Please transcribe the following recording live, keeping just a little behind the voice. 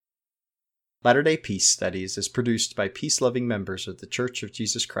Latter-day Peace Studies is produced by peace-loving members of The Church of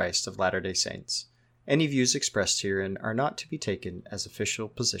Jesus Christ of Latter-day Saints. Any views expressed herein are not to be taken as official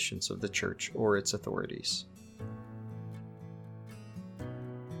positions of the Church or its authorities.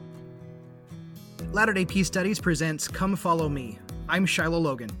 Latter-day Peace Studies presents Come Follow Me. I'm Shiloh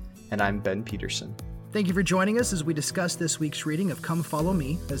Logan. And I'm Ben Peterson. Thank you for joining us as we discuss this week's reading of Come Follow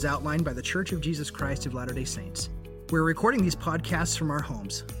Me, as outlined by The Church of Jesus Christ of Latter-day Saints. We're recording these podcasts from our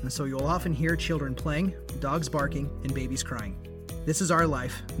homes, and so you'll often hear children playing, dogs barking, and babies crying. This is our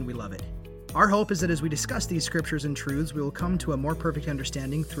life, and we love it. Our hope is that as we discuss these scriptures and truths, we will come to a more perfect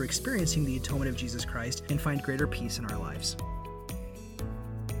understanding through experiencing the atonement of Jesus Christ and find greater peace in our lives.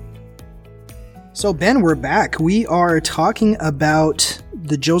 So Ben, we're back. We are talking about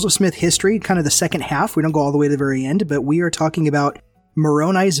the Joseph Smith history, kind of the second half. We don't go all the way to the very end, but we are talking about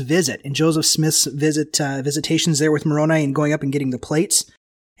Moroni's visit and Joseph Smith's visitations there with Moroni and going up and getting the plates.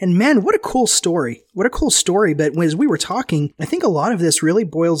 And man, what a cool story. What a cool story. But as we were talking, I think a lot of this really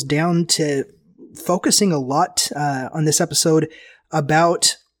boils down to focusing a lot on this episode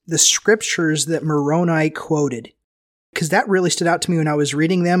about the scriptures that Moroni quoted. Because that really stood out to me when I was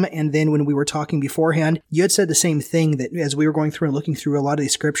reading them. And then when we were talking beforehand, you had said the same thing, that as we were going through and looking through a lot of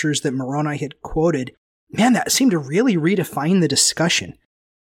these scriptures that Moroni had quoted, man, that seemed to really redefine the discussion.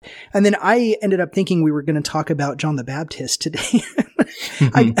 And then I ended up thinking we were going to talk about John the Baptist today.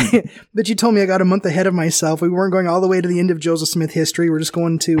 But you told me I got a month ahead of myself. We weren't going all the way to the end of Joseph Smith history. We're just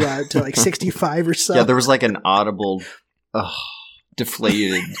going to like 65 or so. Yeah, there was like an audible,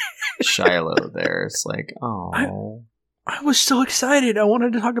 deflated Shiloh there. It's like, oh. I was so excited. I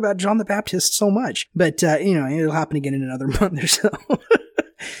wanted to talk about John the Baptist so much. But, it'll happen again in another month or so.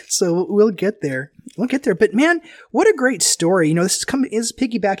 So we'll get there. But man, what a great story. This is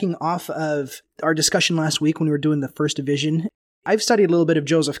piggybacking off of our discussion last week when we were doing the First Division. I've studied a little bit of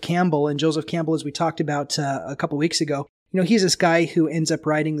Joseph Campbell, and Joseph Campbell, as we talked about a couple weeks ago, he's this guy who ends up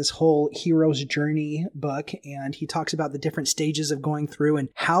writing this whole hero's journey book, and he talks about the different stages of going through and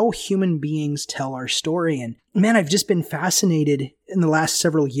how human beings tell our story. And man, I've just been fascinated in the last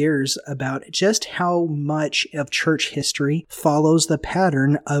several years about just how much of church history follows the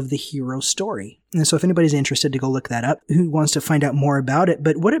pattern of the hero story. And so if anybody's interested to go look that up, who wants to find out more about it,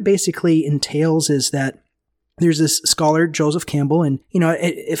 but what it basically entails is that there's this scholar, Joseph Campbell, and,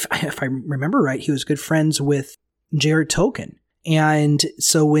 if I remember right, he was good friends with Jared Tolkien. And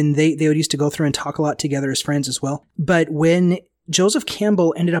so when they would used to go through and talk a lot together as friends as well. But when Joseph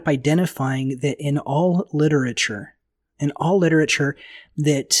Campbell ended up identifying that in all literature,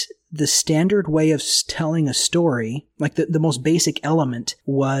 that the standard way of telling a story, like the most basic element,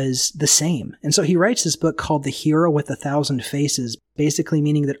 was the same. And so he writes this book called The Hero with a Thousand Faces, basically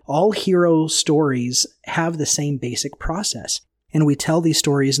meaning that all hero stories have the same basic process. And we tell these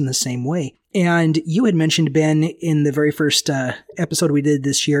stories in the same way. And you had mentioned, Ben, in the very first episode we did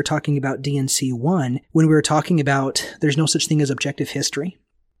this year talking about D&C 1, when we were talking about there's no such thing as objective history,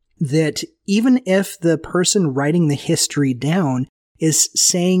 that even if the person writing the history down is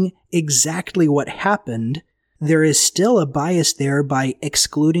saying exactly what happened, there is still a bias there by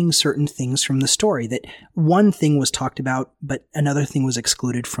excluding certain things from the story, that one thing was talked about, but another thing was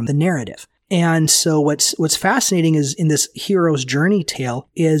excluded from the narrative. And so what's fascinating is in this hero's journey tale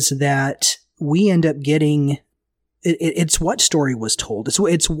is that we end up getting, it's what story was told.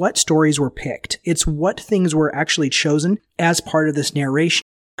 It's what stories were picked. It's what things were actually chosen as part of this narration.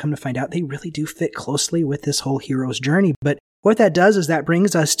 Come to find out, they really do fit closely with this whole hero's journey. But what that does is that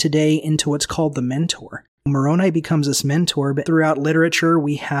brings us today into what's called the mentor. Moroni becomes this mentor, but throughout literature,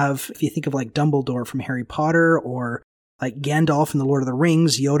 we have, if you think of like Dumbledore from Harry Potter, or like Gandalf from The Lord of the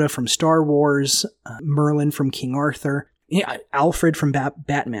Rings, Yoda from Star Wars, Merlin from King Arthur, Alfred from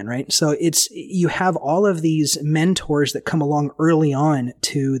Batman, right? So you have all of these mentors that come along early on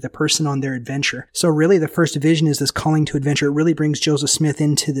to the person on their adventure. So really the First Division is this calling to adventure. It really brings Joseph Smith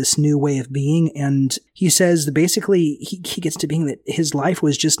into this new way of being. And he says that basically he gets to being that his life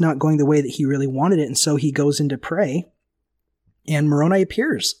was just not going the way that he really wanted it. And so he goes into pray and Moroni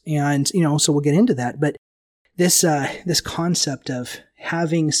appears. And, so we'll get into that. But this concept of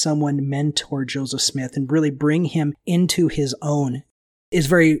having someone mentor Joseph Smith and really bring him into his own is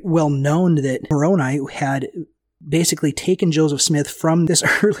very well known, that Moroni had basically taken Joseph Smith from this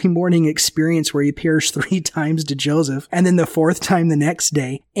early morning experience where he appears 3 times to Joseph, and then the 4th time the next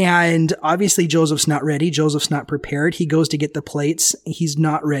day. And obviously Joseph's not ready. Joseph's not prepared. He goes to get the plates. He's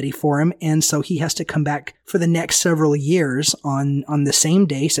not ready for him. And so he has to come back for the next several years on the same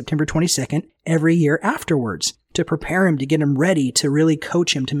day, September 22nd, every year afterwards, to prepare him, to get him ready, to really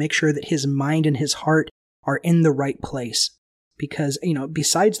coach him, to make sure that his mind and his heart are in the right place. Because,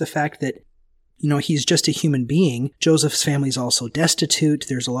 besides the fact that he's just a human being. Joseph's family is also destitute.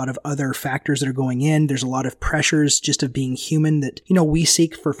 There's a lot of other factors that are going in. There's a lot of pressures just of being human that, we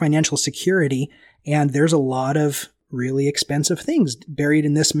seek for financial security. And there's a lot of really expensive things buried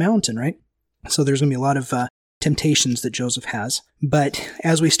in this mountain, right? So there's going to be a lot of temptations that Joseph has. But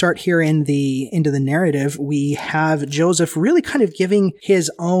as we start here into the narrative, we have Joseph really kind of giving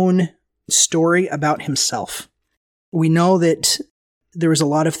his own story about himself. We know that there was a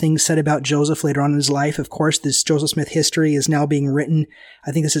lot of things said about Joseph later on in his life. Of course, this Joseph Smith history is now being written.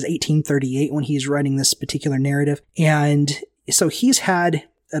 I think this is 1838 when he's writing this particular narrative. And so he's had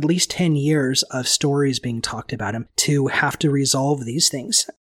at least 10 years of stories being talked about him to have to resolve these things.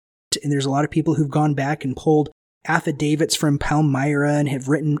 And there's a lot of people who've gone back and pulled affidavits from Palmyra and have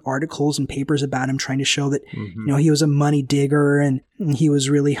written articles and papers about him trying to show that, he was a money digger and he was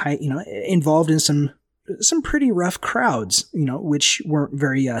really involved in some pretty rough crowds, which weren't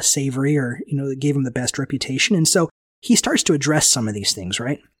very savory or, that gave him the best reputation. And so he starts to address some of these things,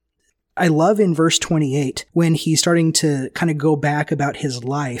 right? I love in verse 28 when he's starting to kind of go back about his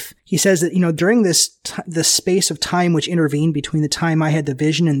life. He says that, during the space of time which intervened between the time I had the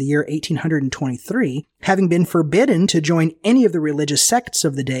vision and the year 1823, having been forbidden to join any of the religious sects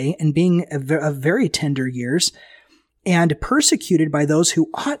of the day and being of very tender years, and persecuted by those who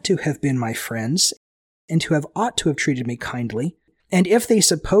ought to have been my friends, and who ought to have treated me kindly. And if they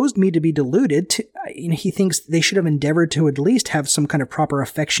supposed me to be deluded, he thinks they should have endeavored to at least have some kind of proper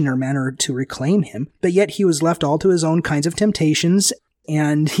affection or manner to reclaim him. But yet he was left all to his own kinds of temptations,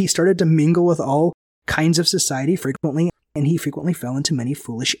 and he started to mingle with all kinds of society frequently, and he frequently fell into many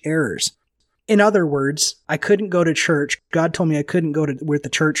foolish errors. In other words, I couldn't go to church. God told me I couldn't go with the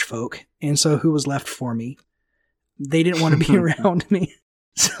church folk, and so who was left for me? They didn't want to be around me.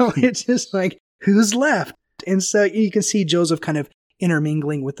 So it's just like, who's left? And so you can see Joseph kind of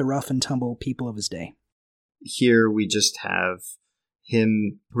intermingling with the rough and tumble people of his day. Here we just have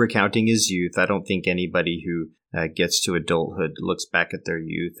him recounting his youth. I don't think anybody who gets to adulthood looks back at their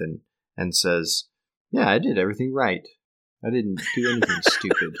youth and says, yeah, I did everything right. I didn't do anything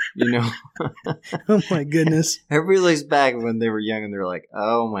stupid, Oh my goodness. Everybody looks back when they were young and they're like,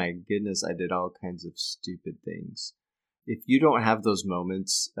 oh my goodness, I did all kinds of stupid things. If you don't have those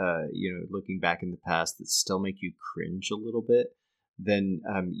moments, looking back in the past that still make you cringe a little bit, then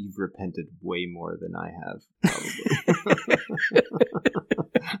you've repented way more than I have, probably.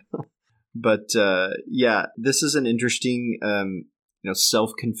 But this is an interesting,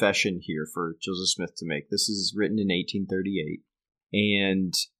 self-confession here for Joseph Smith to make. This is written in 1838,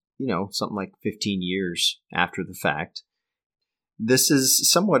 and something like 15 years after the fact. This is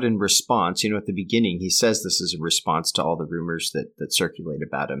somewhat in response. At the beginning, he says this is a response to all the rumors that circulate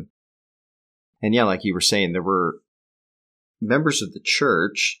about him. And yeah, like you were saying, there were members of the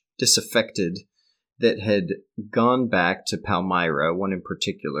church, disaffected, that had gone back to Palmyra. One in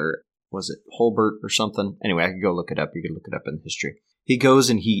particular, was it Holbert or something? Anyway, I could go look it up. You could look it up in history. He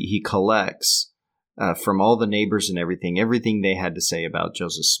goes and he collects from all the neighbors and everything they had to say about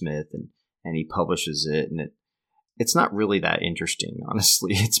Joseph Smith, and he publishes it. And it's not really that interesting,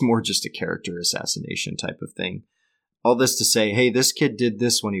 honestly. It's more just a character assassination type of thing. All this to say, hey, this kid did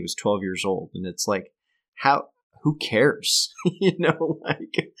this when he was 12 years old. And it's like, who cares?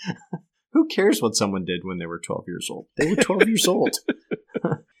 Who cares what someone did when they were 12 years old? They were 12 years old.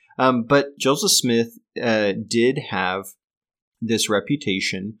 But Joseph Smith did have this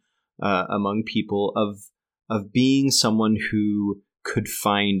reputation among people of being someone who could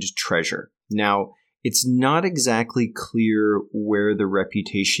find treasure. Now, it's not exactly clear where the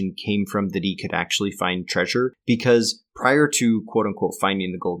reputation came from that he could actually find treasure, because prior to, quote unquote,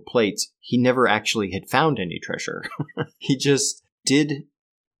 finding the gold plates, he never actually had found any treasure. He just did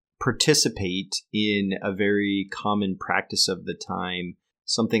participate in a very common practice of the time,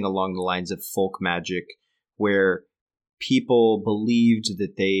 something along the lines of folk magic, where people believed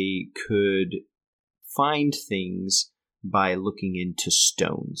that they could find things by looking into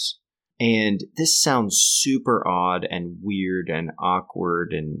stones. And this sounds super odd and weird and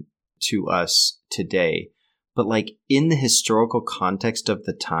awkward and to us today. But like in the historical context of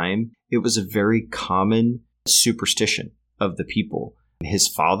the time, it was a very common superstition of the people. His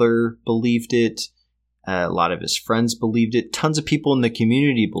father believed it. A lot of his friends believed it. Tons of people in the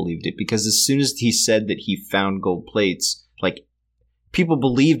community believed it, because as soon as he said that he found gold plates, like, people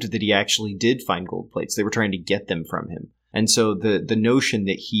believed that he actually did find gold plates. They were trying to get them from him. And so the notion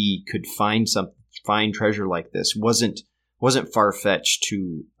that he could find treasure like this wasn't far-fetched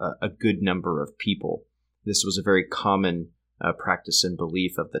to a good number of people. This was a very common practice and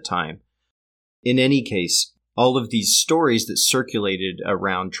belief of the time. In any case, all of these stories that circulated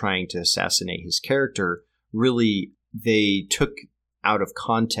around trying to assassinate his character, really, they took out of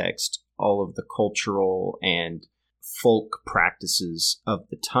context all of the cultural and folk practices of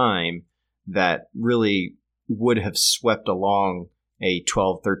the time that really would have swept along a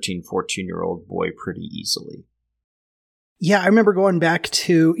 12, 13, 14-year-old boy pretty easily. Yeah, I remember going back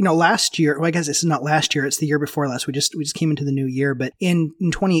to, last year. Well, I guess it's not last year. It's the year before last. We just came into the new year. But in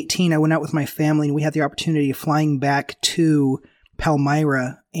 2018, I went out with my family and we had the opportunity of flying back to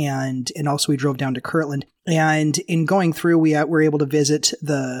Palmyra and also we drove down to Kirtland. And in going through, we were able to visit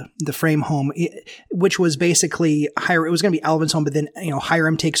the frame home, which was basically Hiram. It was going to be Alvin's home, but then,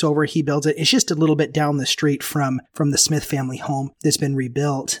 Hiram takes over. He builds it. It's just a little bit down the street from the Smith family home that's been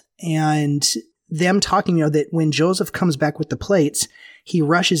rebuilt. And them talking, that when Joseph comes back with the plates, he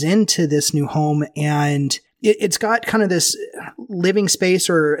rushes into this new home and it's got kind of this living space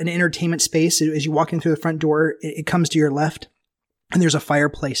or an entertainment space. As you walk in through the front door, it comes to your left and there's a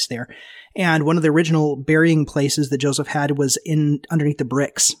fireplace there. And one of the original burying places that Joseph had was underneath the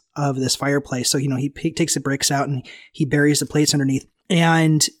bricks of this fireplace. So, he takes the bricks out and he buries the plates underneath.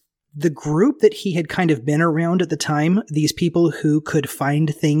 And the group that he had kind of been around at the time, these people who could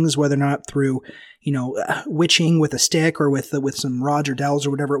find things, whether or not through, witching with a stick or with some rods or dowels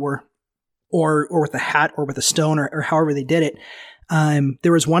or whatever it were, or with a hat or with a stone or however they did it.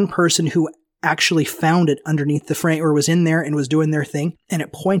 There was one person who actually found it underneath the frame or was in there and was doing their thing. And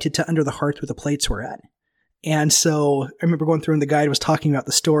it pointed to under the hearth where the plates were at. And so I remember going through and the guide was talking about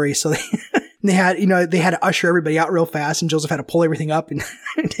the story. So they had to usher everybody out real fast and Joseph had to pull everything up and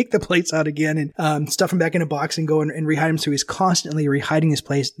take the plates out again and stuff them back in a box and go and rehide them. So he's constantly rehiding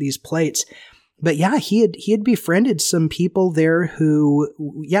these plates. But yeah, he had befriended some people there who,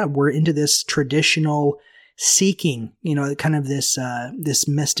 were into this traditional seeking, kind of this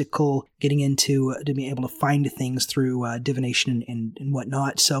mystical getting into to be able to find things through divination and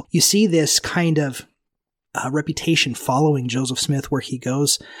whatnot. So you see this kind of reputation following Joseph Smith where he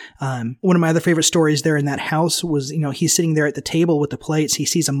goes. One of my other favorite stories there in that house was, he's sitting there at the table with the plates. He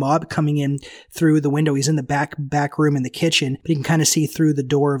sees a mob coming in through the window. He's in the back room in the kitchen, but he can kind of see through the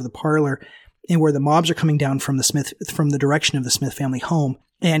door of the parlor and where the mobs are coming down from the direction of the Smith family home.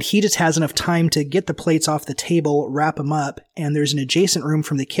 And he just has enough time to get the plates off the table, wrap them up, and there's an adjacent room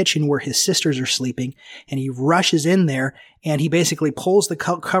from the kitchen where his sisters are sleeping, and he rushes in there, and he basically pulls the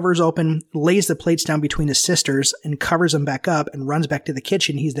covers open, lays the plates down between his sisters, and covers them back up, and runs back to the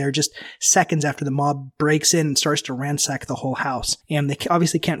kitchen. He's there just seconds after the mob breaks in and starts to ransack the whole house. And they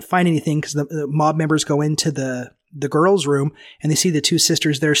obviously can't find anything because the mob members go into the girls' room, and they see the two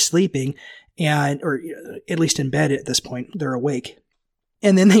sisters there sleeping, or at least in bed at this point. They're awake.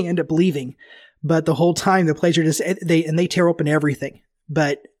 And then they end up leaving. But the whole time, the plates are they tear open everything,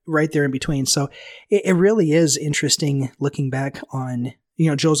 but right there in between. So it really is interesting looking back on,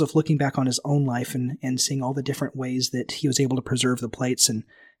 Joseph looking back on his own life and seeing all the different ways that he was able to preserve the plates and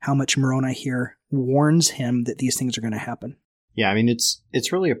how much Moroni here warns him that these things are going to happen. Yeah, I mean, it's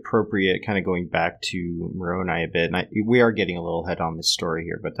really appropriate kind of going back to Moroni a bit. And we are getting a little head on this story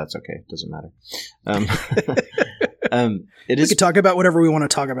here, but that's okay. It doesn't matter. We could talk about whatever we want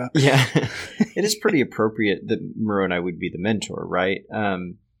to talk about. Yeah, it is pretty appropriate that Moroni would be the mentor, right?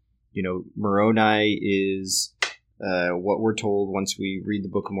 Moroni is what we're told once we read the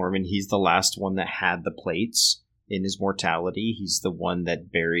Book of Mormon. He's the last one that had the plates in his mortality. He's the one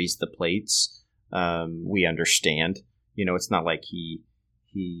that buries the plates. We understand. It's not like he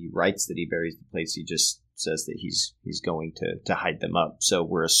writes that he buries the plates. He just says that he's going to hide them up. So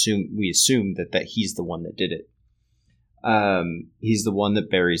we assume that he's the one that did it. He's the one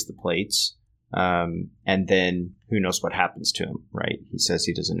that buries the plates. And then who knows what happens to him, right? He says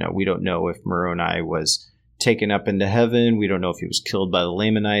he doesn't know. We don't know if Moroni was taken up into heaven. We don't know if he was killed by the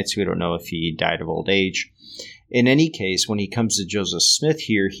Lamanites. We don't know if he died of old age. In any case, when he comes to Joseph Smith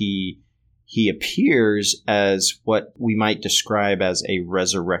here, he appears as what we might describe as a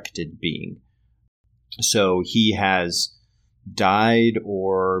resurrected being. So he has died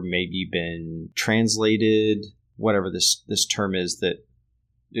or maybe been translated, whatever this term is that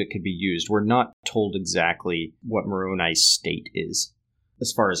it could be used. We're not told exactly what Moroni's state is,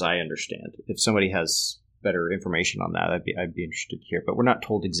 as far as I understand. If somebody has better information on that, I'd be interested to hear. But we're not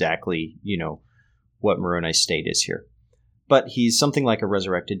told exactly, what Moroni's state is here. But he's something like a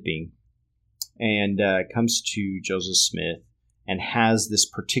resurrected being, and comes to Joseph Smith and has this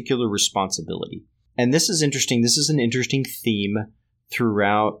particular responsibility. And this is interesting. This is an interesting theme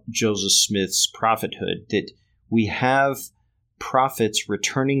throughout Joseph Smith's prophethood, that we have prophets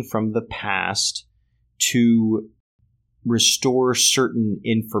returning from the past to restore certain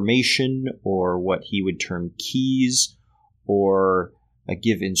information or what he would term keys or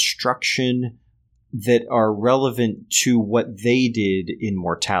give instruction that are relevant to what they did in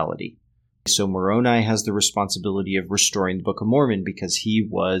mortality. So Moroni has the responsibility of restoring the Book of Mormon because he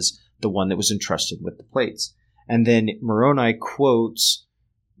was the one that was entrusted with the plates. And then Moroni quotes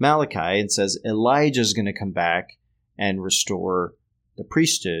Malachi and says Elijah's going to come back and restore the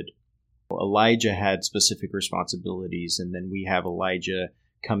priesthood. Elijah had specific responsibilities, and then we have Elijah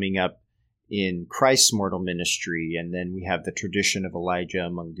coming up in Christ's mortal ministry, and then we have the tradition of Elijah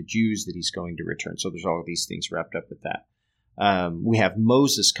among the Jews that he's going to return. So there's all of these things wrapped up with that. We have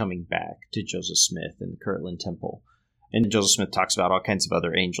Moses coming back to Joseph Smith in the Kirtland Temple. And Joseph Smith talks about all kinds of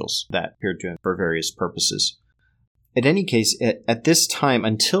other angels that appeared to him for various purposes. In any case, at this time,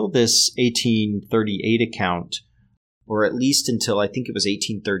 until this 1838 account, or at least until I think it was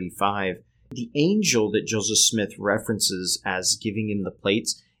 1835, the angel that Joseph Smith references as giving him the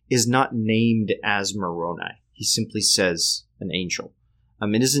plates is not named as Moroni. He simply says an angel.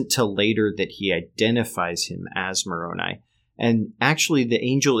 It isn't till later that he identifies him as Moroni. And actually, the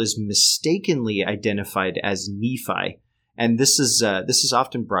angel is mistakenly identified as Nephi. And this is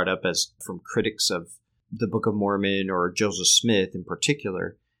often brought up as from critics of the Book of Mormon or Joseph Smith in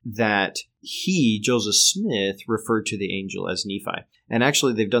particular, that he, Joseph Smith, referred to the angel as Nephi. And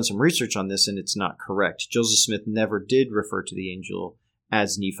actually, they've done some research on this, and it's not correct. Joseph Smith never did refer to the angel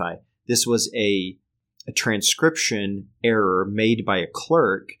as Nephi. This was a transcription error made by a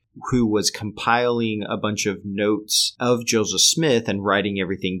clerk who was compiling a bunch of notes of Joseph Smith and writing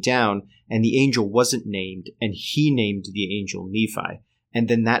everything down, and the angel wasn't named, and he named the angel Nephi. And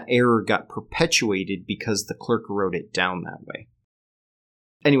then that error got perpetuated because the clerk wrote it down that way.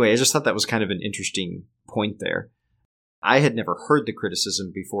 Anyway, I just thought that was kind of an interesting point there. I had never heard the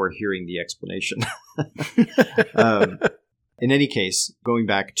criticism before hearing the explanation. In any case, going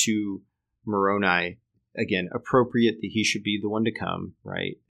back to Moroni, again, appropriate that he should be the one to come,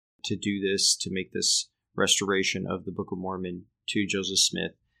 right, to do this, to make this restoration of the Book of Mormon to Joseph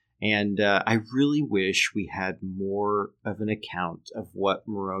Smith. And I really wish we had more of an account of what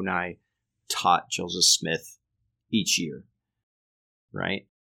Moroni taught Joseph Smith each year, right?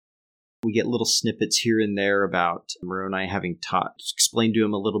 We get little snippets here and there about Moroni having explained to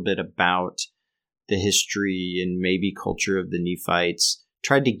him a little bit about the history and maybe culture of the Nephites,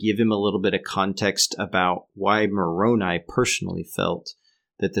 tried to give him a little bit of context about why Moroni personally felt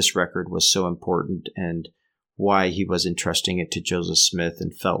that this record was so important and why he was entrusting it to Joseph Smith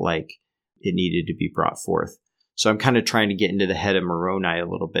and felt like it needed to be brought forth. So I'm kind of trying to get into the head of Moroni a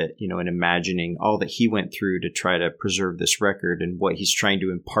little bit, and imagining all that he went through to try to preserve this record and what he's trying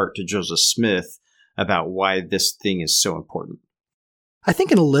to impart to Joseph Smith about why this thing is so important. I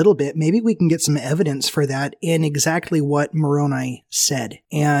think in a little bit, maybe we can get some evidence for that in exactly what Moroni said.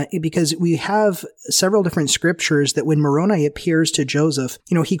 And because we have several different scriptures that when Moroni appears to Joseph,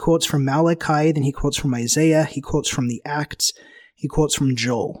 he quotes from Malachi, then he quotes from Isaiah, he quotes from the Acts, he quotes from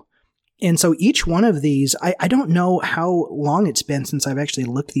Joel. And so each one of these, I don't know how long it's been since I've actually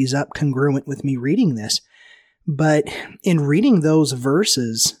looked these up congruent with me reading this. But in reading those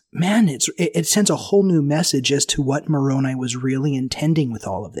verses, man, it sends a whole new message as to what Moroni was really intending with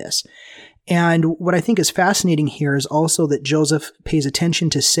all of this. And what I think is fascinating here is also that Joseph pays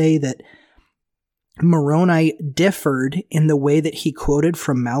attention to say that Moroni differed in the way that he quoted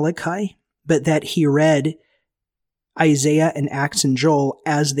from Malachi, but that he read Isaiah and Acts and Joel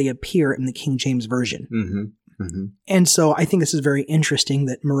as they appear in the King James Version. Mm-hmm. Mm-hmm. And so I think this is very interesting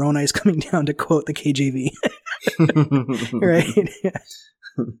that Moroni is coming down to quote the KJV. Right?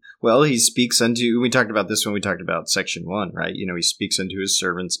 Well, he speaks unto, we talked about this when we talked about section 1, right? He speaks unto his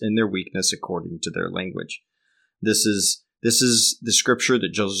servants in their weakness according to their language. This is the scripture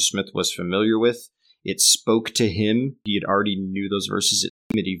that Joseph Smith was familiar with. It spoke to him. He had already knew those verses.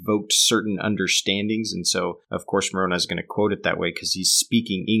 It evoked certain understandings. And so, of course, Moroni is going to quote it that way because he's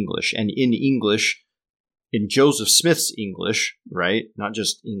speaking English. And in English, in Joseph Smith's English, right? Not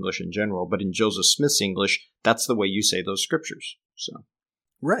just English in general, but in Joseph Smith's English, that's the way you say those scriptures. So,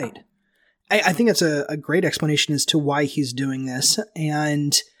 right. I think that's a great explanation as to why he's doing this.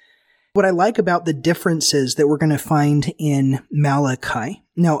 And what I like about the differences that we're going to find in Malachi.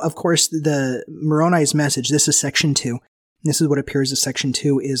 Now, of course, the Moroni's message, this is section 2. This is what appears as section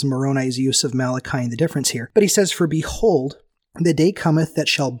 2 is Moroni's use of Malachi and the difference here. But he says, "For behold, the day cometh that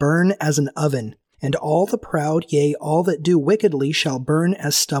shall burn as an oven, and all the proud, yea, all that do wickedly shall burn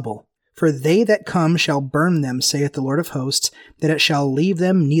as stubble. For they that come shall burn them, saith the Lord of hosts, that it shall leave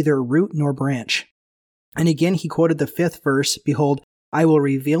them neither root nor branch." And again he quoted the 5th verse, "Behold, I will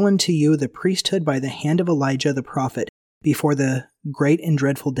reveal unto you the priesthood by the hand of Elijah the prophet. before the great and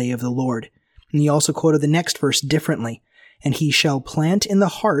dreadful day of the Lord. And he also quoted the next verse differently. And he shall plant in the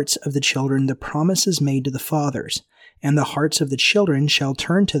hearts of the children the promises made to the fathers, and the hearts of the children shall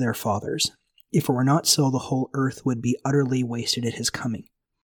turn to their fathers. If it were not so, the whole earth would be utterly wasted at his coming.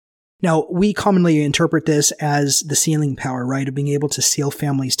 Now, we commonly interpret this as the sealing power, right, of being able to seal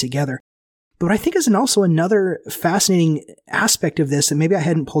families together. But what I think is also another fascinating aspect of this that maybe I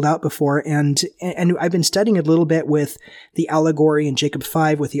hadn't pulled out before, and I've been studying it a little bit with the allegory in Jacob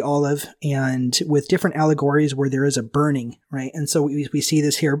 5 with the olive, and with different allegories where there is a burning, right? And so we see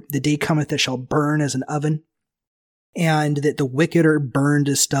this here, the day cometh that shall burn as an oven, and that the wicked are burned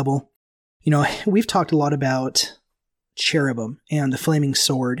as stubble. You know, we've talked a lot about cherubim and the flaming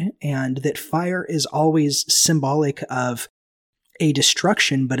sword, and that fire is always symbolic of a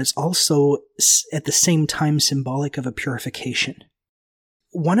destruction, but it's also at the same time symbolic of a purification.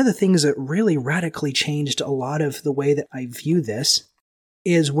 One of the things that really radically changed a lot of the way that I view this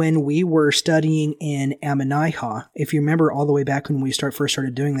is when we were studying in Ammonihah. If you remember all the way back when we first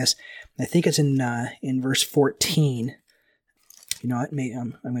started doing this, I think it's in verse 14. You know what?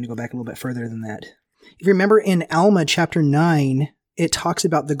 I'm going to go back a little bit further than that. If you remember in Alma chapter 9, it talks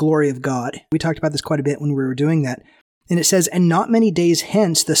about the glory of God. We talked about this quite a bit when we were doing that. And it says, and not many days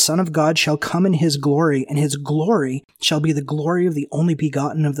hence the Son of God shall come in his glory, and his glory shall be the glory of the only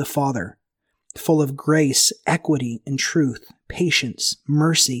begotten of the Father, full of grace, equity, and truth, patience,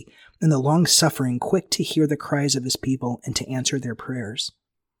 mercy, and the long-suffering, quick to hear the cries of his people and to answer their prayers.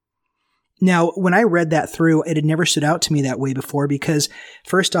 Now, when I read that through, it had never stood out to me that way before because,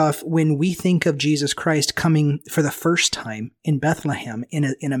 first off, when we think of Jesus Christ coming for the first time in Bethlehem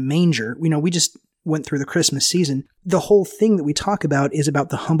in a manger, we just went through the Christmas season, the whole thing that we talk about is about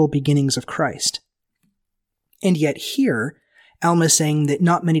the humble beginnings of Christ. And yet here, Alma is saying that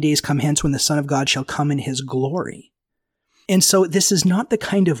not many days come hence when the Son of God shall come in his glory. And so this is not the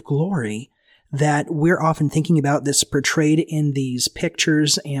kind of glory that we're often thinking about that's portrayed in these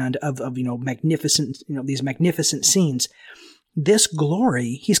pictures and of magnificent, these magnificent scenes. This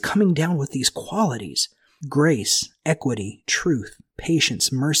glory, he's coming down with these qualities: grace, equity, truth,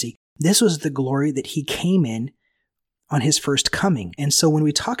 patience, mercy. This was the glory that he came in on his first coming. And so when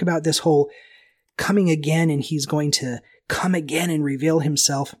we talk about this whole coming again and he's going to come again and reveal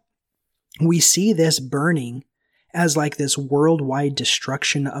himself, we see this burning as like this worldwide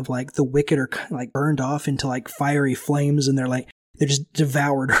destruction of like the wicked are like burned off into like fiery flames and they're just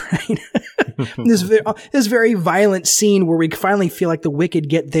devoured, right? This very violent scene where we finally feel like the wicked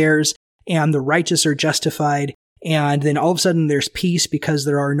get theirs and the righteous are justified. And then all of a sudden there's peace because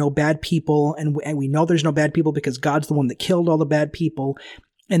there are no bad people. And we know there's no bad people because God's the one that killed all the bad people.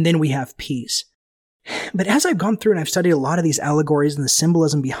 And then we have peace. But as I've gone through and I've studied a lot of these allegories and the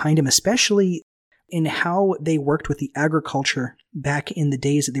symbolism behind them, especially in how they worked with the agriculture back in the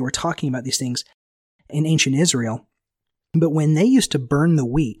days that they were talking about these things in ancient Israel. But when they used to burn the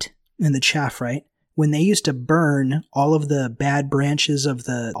wheat and the chaff, right? When they used to burn all of the bad branches of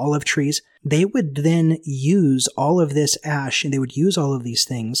the olive trees, they would then use all of this ash and they would use all of these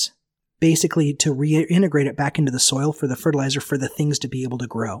things basically to reintegrate it back into the soil for the fertilizer for the things to be able to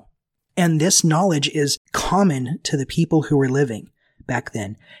grow. And this knowledge is common to the people who were living back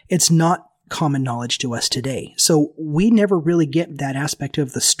then. It's not common knowledge to us today. So we never really get that aspect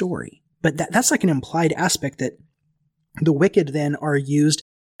of the story. But that's like an implied aspect that the wicked then are used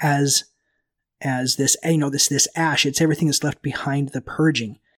as this, this ash. It's everything that's left behind the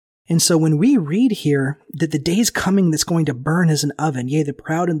purging. And so when we read here that the day's coming that's going to burn as an oven, yea, the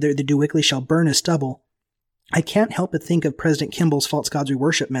proud and the do wickedly shall burn as stubble, I can't help but think of President Kimball's False Gods We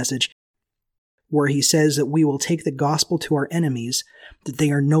Worship message, where he says that we will take the gospel to our enemies, that they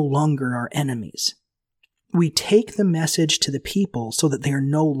are no longer our enemies. We take the message to the people so that they are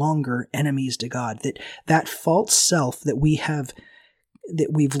no longer enemies to God, that false self that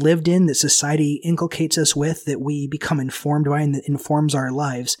we've lived in, that society inculcates us with, that we become informed by and that informs our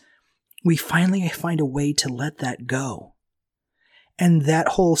lives, we finally find a way to let that go. And that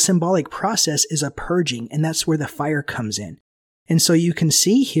whole symbolic process is a purging, and that's where the fire comes in. And so you can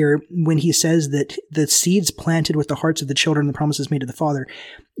see here when he says that the seeds planted with the hearts of the children, the promises made to the Father,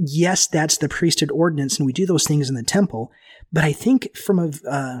 yes, that's the priesthood ordinance, and we do those things in the temple. But I think from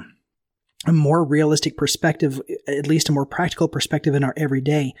a more realistic perspective, at least a more practical perspective in our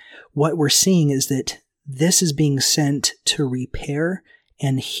everyday, what we're seeing is that this is being sent to repair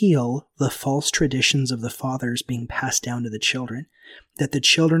and heal the false traditions of the fathers being passed down to the children, that the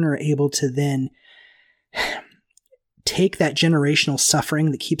children are able to then take that generational suffering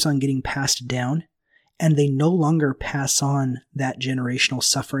that keeps on getting passed down, and they no longer pass on that generational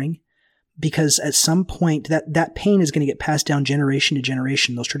suffering, because at some point that pain is going to get passed down generation to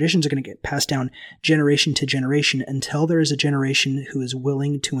generation. Those traditions are going to get passed down generation to generation until there is a generation who is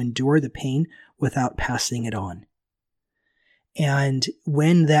willing to endure the pain without passing it on. And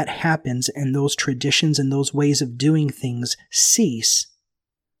when that happens and those traditions and those ways of doing things cease,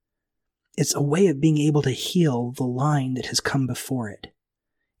 it's a way of being able to heal the line that has come before it.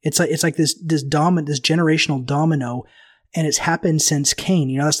 It's like this generational domino, and it's happened since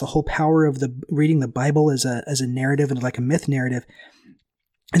Cain. That's the whole power of reading the Bible as a narrative and like a myth narrative.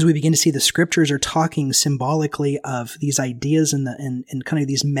 As we begin to see the scriptures are talking symbolically of these ideas and kind of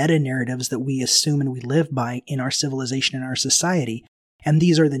these meta narratives that we assume and we live by in our civilization and our society. And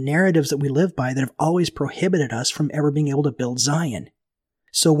these are the narratives that we live by that have always prohibited us from ever being able to build Zion.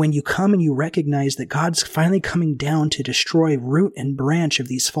 So when you come and you recognize that God's finally coming down to destroy root and branch of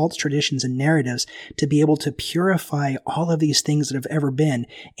these false traditions and narratives, to be able to purify all of these things that have ever been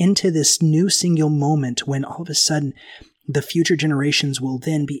into this new singular moment when all of a sudden the future generations will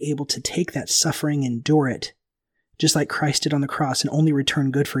then be able to take that suffering, endure it, just like Christ did on the cross, and only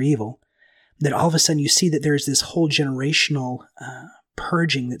return good for evil, that all of a sudden you see that there's this whole generational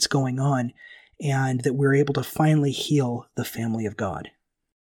purging that's going on, and that we're able to finally heal the family of God.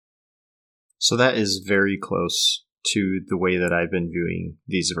 So that is very close to the way that I've been viewing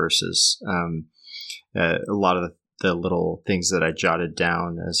these verses. A lot of the little things that I jotted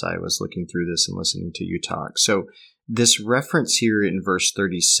down as I was looking through this and listening to you talk. So this reference here in verse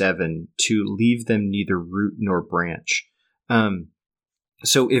 37 to leave them neither root nor branch.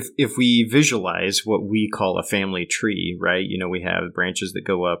 So if we visualize what we call a family tree, right? We have branches that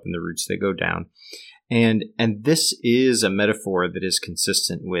go up and the roots that go down. And this is a metaphor that is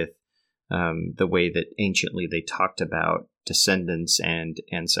consistent with the way that anciently they talked about descendants and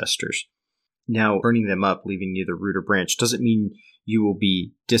ancestors. Now, burning them up, leaving neither root or branch, doesn't mean you will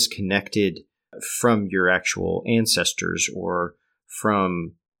be disconnected from your actual ancestors or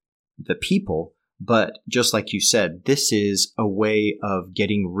from the people. But just like you said, this is a way of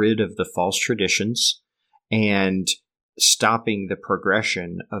getting rid of the false traditions and stopping the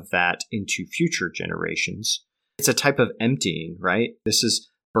progression of that into future generations. It's a type of emptying, right? This is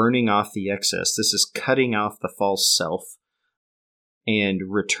burning off the excess. This is cutting off the false self and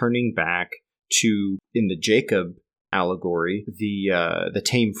returning back to, in the Jacob allegory, the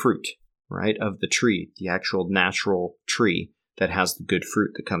tame fruit, right, of the tree, the actual natural tree that has the good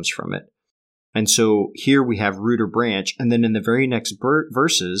fruit that comes from it. And so here we have root or branch, and then in the very next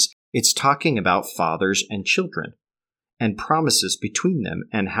verses, it's talking about fathers and children and promises between them.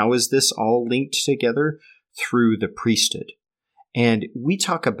 And how is this all linked together? Through the priesthood. And we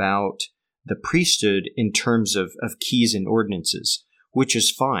talk about the priesthood in terms of keys and ordinances, which is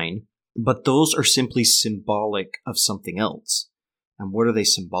fine, but those are simply symbolic of something else. And what are they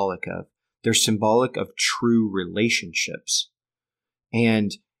symbolic of? They're symbolic of true relationships.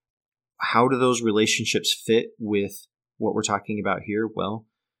 And how do those relationships fit with what we're talking about here? Well,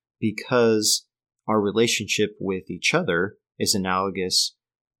 because our relationship with each other is analogous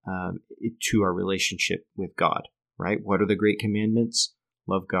to our relationship with God, right? What are the great commandments?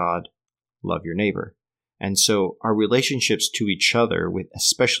 Love God, love your neighbor. And so our relationships to each other,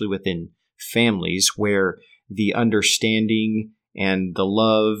 especially within families where the understanding and the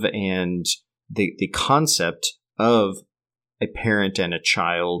love and the concept of a parent and a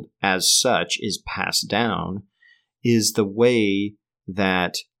child as such is passed down, is the way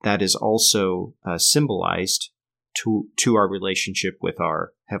that is also symbolized to our relationship with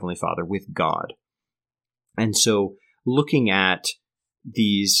our Heavenly Father, with God. And so looking at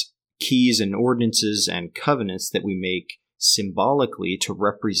these keys and ordinances and covenants that we make symbolically to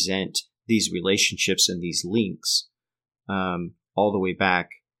represent these relationships and these links all the way back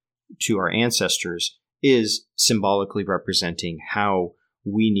to our ancestors is symbolically representing how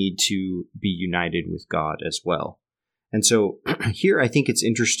we need to be united with God as well. And so here I think it's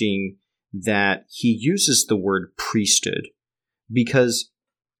interesting that he uses the word priesthood because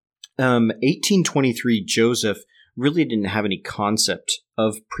 1823 Joseph really didn't have any concept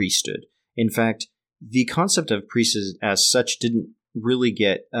of priesthood. In fact, the concept of priesthood as such didn't really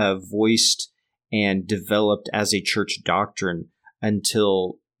get voiced and developed as a church doctrine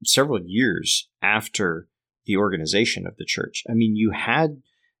until several years after the organization of the church. I mean, you had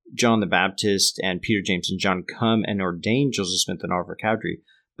John the Baptist and Peter, James, and John come and ordain Joseph Smith and Oliver Cowdery,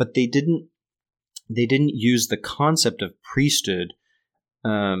 but they didn't use the concept of priesthood,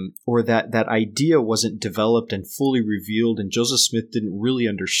 or that idea wasn't developed and fully revealed, and Joseph Smith didn't really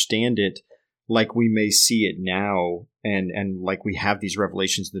understand it like we may see it now, and like we have these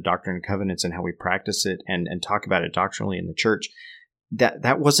revelations of the Doctrine and Covenants and how we practice it and talk about it doctrinally in the church.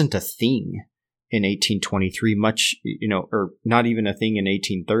 that wasn't a thing in 1823, much, or not even a thing in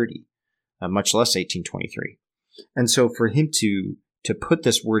 1830, much less 1823. And so for him to put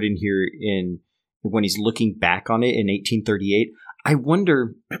this word in here when he's looking back on it in 1838, I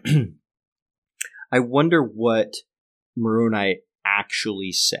wonder what Moroni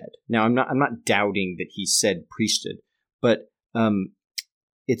actually said. Now, I'm not doubting that he said priesthood, but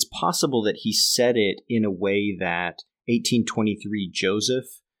it's possible that he said it in a way that 1823 Joseph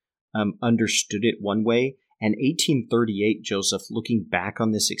understood it one way, and 1838 Joseph, looking back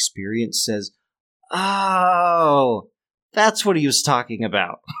on this experience, says, "Oh, that's what he was talking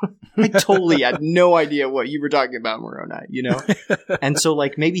about." I totally had no idea what you were talking about, Moroni, And so,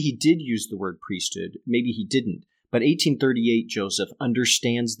 maybe he did use the word priesthood, maybe he didn't. But 1838 Joseph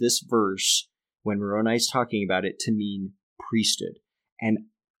understands this verse when Moroni is talking about it to mean priesthood. And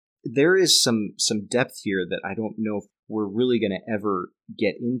there is some depth here that I don't know if we're really going to ever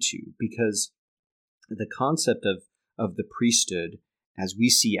get into, because the concept of the priesthood, as we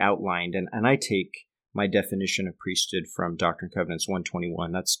see outlined, and I take my definition of priesthood from Doctrine and Covenants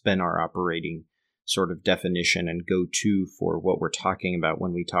 121. That's been our operating sort of definition and go-to for what we're talking about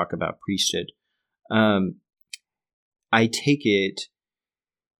when we talk about priesthood. I take it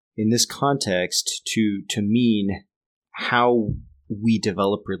in this context to mean how we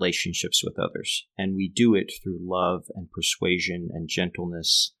develop relationships with others, and we do it through love and persuasion and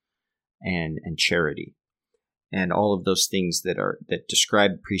gentleness and charity, and all of those things that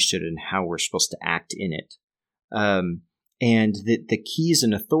describe priesthood and how we're supposed to act in it. And the keys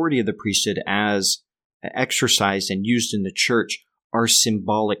and authority of the priesthood as exercised and used in the church are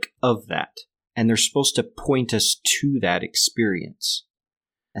symbolic of that. And they're supposed to point us to that experience.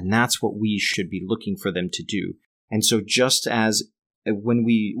 And that's what we should be looking for them to do. And so just as when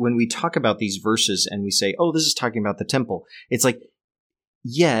we talk about these verses and we say, oh, this is talking about the temple, it's like,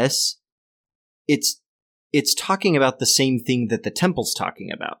 yes, it's talking about the same thing that the temple's talking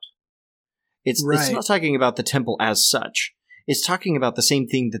about. It's not talking about the temple as such. It's talking about the same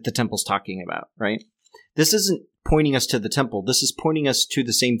thing that the temple's talking about, right? This isn't pointing us to the temple. This is pointing us to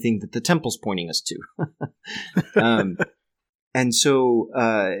the same thing that the temple's pointing us to. And so,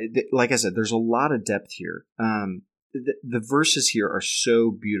 like I said, there's a lot of depth here. The verses here are so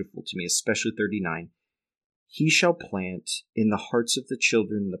beautiful to me, especially 39. He shall plant in the hearts of the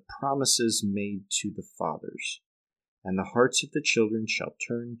children the promises made to the fathers, and the hearts of the children shall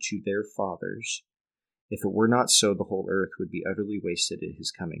turn to their fathers. If it were not so, the whole earth would be utterly wasted at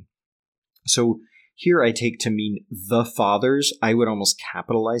his coming. So here I take to mean the fathers. I would almost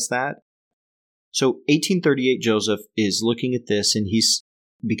capitalize that. So 1838 Joseph is looking at this, and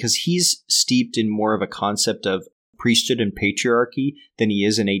because he's steeped in more of a concept of priesthood and patriarchy than he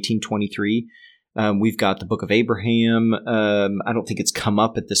is in 1823. We've got the Book of Abraham. I don't think it's come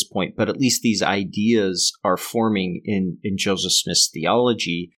up at this point, but at least these ideas are forming in Joseph Smith's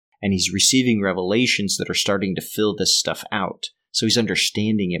theology, and he's receiving revelations that are starting to fill this stuff out. So he's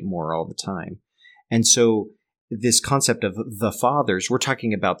understanding it more all the time. And so this concept of the fathers, we're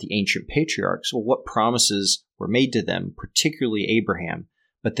talking about the ancient patriarchs. Well, what promises were made to them, particularly Abraham?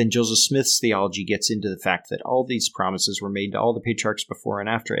 But then Joseph Smith's theology gets into the fact that all these promises were made to all the patriarchs before and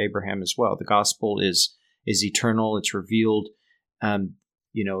after Abraham as well. The gospel is eternal. It's revealed,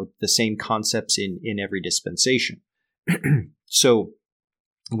 the same concepts in every dispensation. So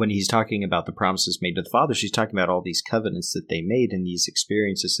when he's talking about the promises made to the fathers, he's talking about all these covenants that they made and these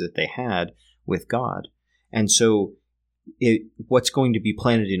experiences that they had with God. And so what's going to be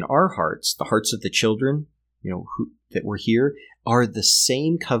planted in our hearts, the hearts of the children, that were here, are the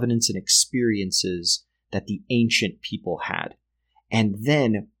same covenants and experiences that the ancient people had. And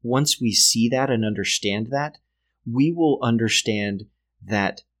then once we see that and understand that, we will understand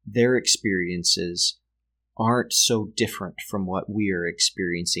that their experiences aren't so different from what we are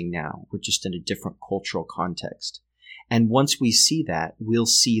experiencing now. We're just in a different cultural context. And once we see that, we'll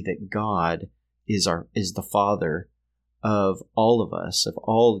see that God is the Father of all of us, of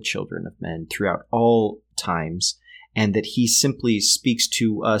all the children of men throughout all times, and that he simply speaks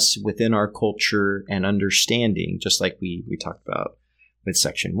to us within our culture and understanding, just like we talked about with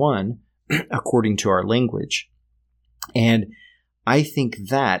section 1, according to our language. And I think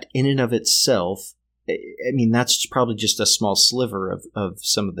that in and of itself, that's probably just a small sliver of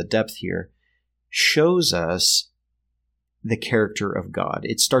some of the depth here, shows us the character of God.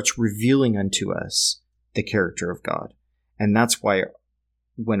 It starts revealing unto us the character of God. And that's why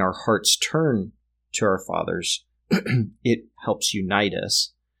when our hearts turn to our fathers, it helps unite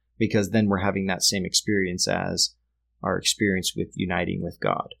us, because then we're having that same experience as our experience with uniting with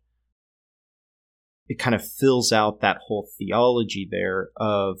God. it kind of fills out that whole theology there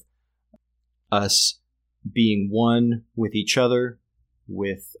of us being one with each other,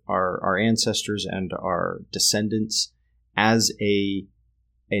 with our ancestors and our descendants, as an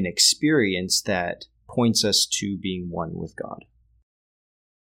experience that points us to being one with God.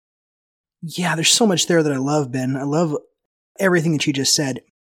 Yeah, there's so much there that I love, Ben. I love everything that you just said.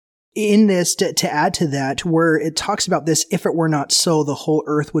 In this, to add to that, where it talks about this, if it were not so, the whole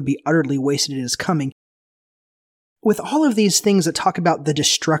earth would be utterly wasted in his coming. With all of these things that talk about the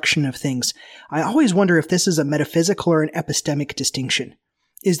destruction of things, I always wonder if this is a metaphysical or an epistemic distinction.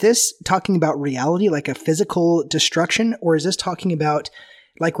 Is this talking about reality, like a physical destruction, or is this talking about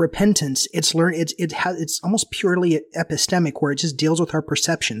like repentance? It's almost purely epistemic, where it just deals with our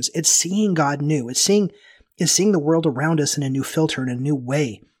perceptions. It's seeing God new. It's seeing the world around us in a new filter, in a new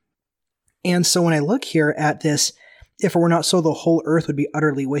way. And so when I look here at this, if it were not so, the whole earth would be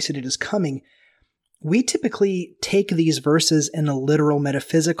utterly wasted at his coming. We typically take these verses in a literal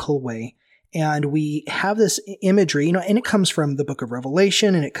metaphysical way, and we have this imagery, and it comes from the book of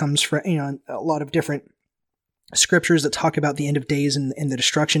Revelation, and it comes from, a lot of different scriptures that talk about the end of days and the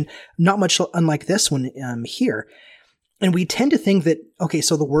destruction, not much unlike this one here. And we tend to think that, okay,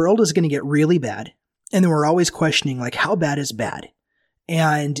 so the world is going to get really bad, and then we're always questioning, like, how bad is bad?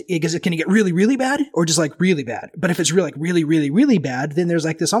 And is it going to get really, really bad, or just like really bad? But if it's really, really, really bad, then there's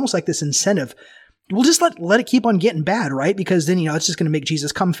like this, almost like this incentive. We'll just let it keep on getting bad, right? Because then, it's just going to make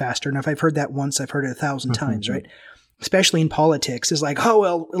Jesus come faster. And if I've heard that once, I've heard it 1,000 times, right? Especially in politics, it's like, oh,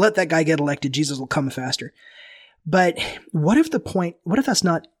 well, let that guy get elected. Jesus will come faster. But what if it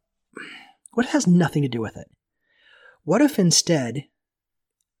has nothing to do with it? What if instead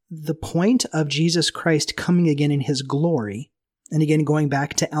the point of Jesus Christ coming again in his glory, and again, going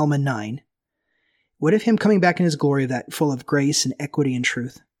back to Alma 9, what if him coming back in his glory, that full of grace and equity and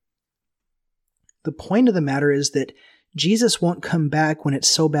truth? The point of the matter is that Jesus won't come back when it's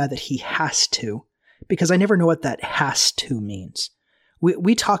so bad that he has to, because I never know what that has to means.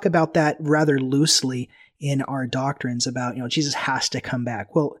 We talk about that rather loosely in our doctrines about, Jesus has to come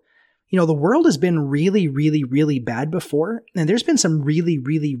back. Well, the world has been really, really, really bad before, and there's been some really,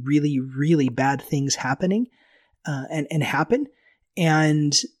 really, really, really bad things happening and happen.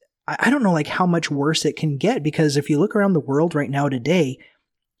 And I don't know how much worse it can get, because if you look around the world right now today,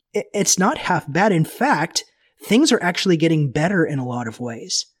 it's not half bad. In fact, things are actually getting better in a lot of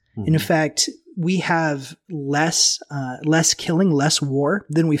ways. Mm-hmm. In fact, we have less killing, less war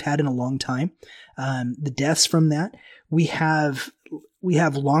than we've had in a long time. The deaths from that, we have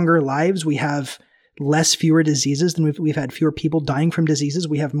longer lives. We have fewer diseases than we've had fewer people dying from diseases.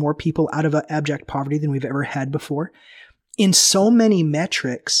 We have more people out of abject poverty than we've ever had before. In so many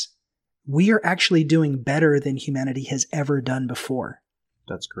metrics, we are actually doing better than humanity has ever done before.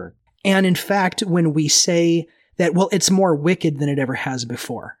 That's correct. And in fact, when we say that, well, it's more wicked than it ever has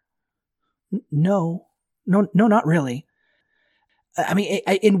before. No, not really. I mean,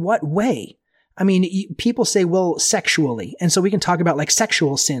 in what way? I mean, people say, well, sexually. And so we can talk about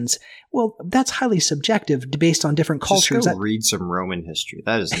sexual sins. Well, that's highly subjective based on different cultures. Just go read some Roman history.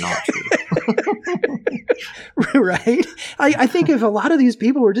 That is not true. Right? I think if a lot of these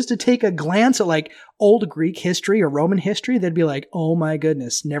people were just to take a glance at old Greek history or Roman history, they'd be like, oh my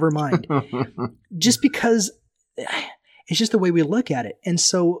goodness, never mind. Just because it's just the way we look at it. And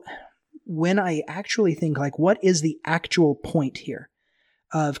so when I actually think what is the actual point here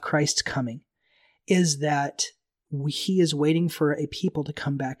of Christ's coming, is that he is waiting for a people to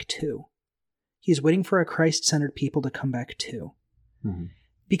come back to. He is waiting for a Christ-centered people to come back to. Mm-hmm.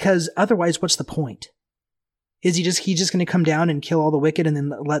 Because otherwise, what's the point? Is he just going to come down and kill all the wicked and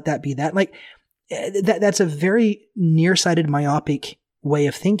then let that be that? That's a very nearsighted, myopic way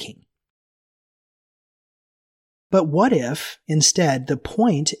of thinking. But what if, instead, the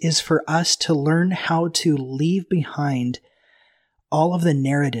point is for us to learn how to leave behind all of the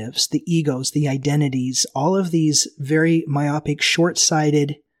narratives, the egos, the identities, all of these very myopic,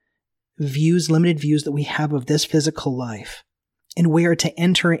 short-sighted views, limited views that we have of this physical life, and we are to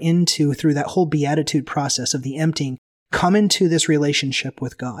enter into, through that whole beatitude process of the emptying, come into this relationship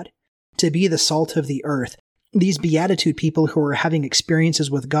with God, to be the salt of the earth, these beatitude people who are having experiences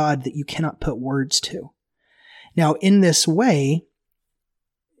with God that you cannot put words to. Now, in this way,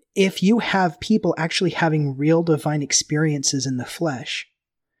 if you have people actually having real divine experiences in the flesh,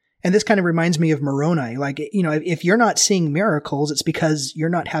 and this kind of reminds me of Moroni, if you're not seeing miracles, it's because you're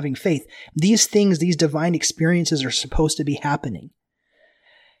not having faith. These things, these divine experiences are supposed to be happening.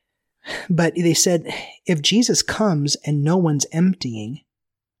 But they said, if Jesus comes and no one's emptying,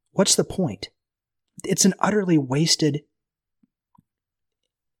 what's the point? It's an utterly wasted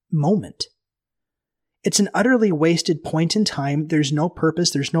moment. It's an utterly wasted point in time. There's no purpose.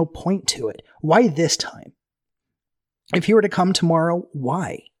 There's no point to it. Why this time? If he were to come tomorrow,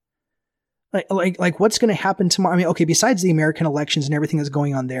 why? Like what's going to happen tomorrow? I mean, okay, besides the American elections and everything that's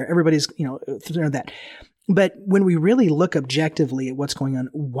going on there, everybody's, that. But when we really look objectively at what's going on,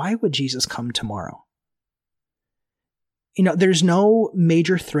 why would Jesus come tomorrow? There's no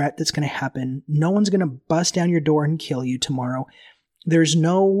major threat that's going to happen. No one's going to bust down your door and kill you tomorrow. There's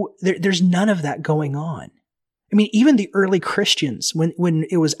none of that going on. I mean, even the early Christians, when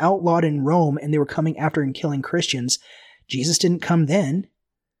it was outlawed in Rome and they were coming after and killing Christians, Jesus didn't come then.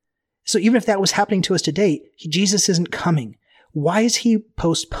 So even if that was happening to us today, Jesus isn't coming. Why is he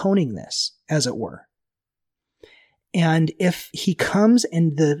postponing this, as it were? And if he comes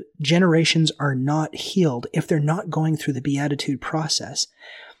and the generations are not healed, if they're not going through the beatitude process,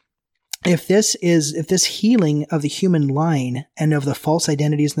 if this healing of the human line and of the false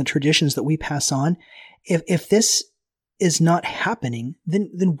identities and the traditions that we pass on, if this is not happening,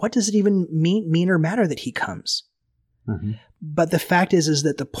 then what does it even mean or matter that he comes? Mm-hmm. But the fact is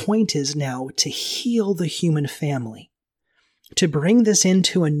that the point is now to heal the human family, to bring this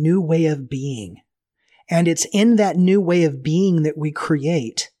into a new way of being. And it's in that new way of being that we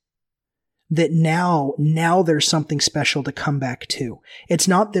create that now there's something special to come back to. It's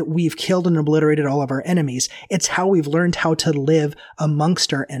not that we've killed and obliterated all of our enemies. It's how we've learned how to live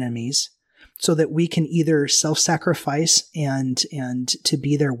amongst our enemies so that we can either self-sacrifice and to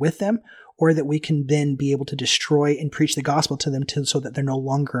be there with them, or that we can then be able to destroy and preach the gospel to them so that they're no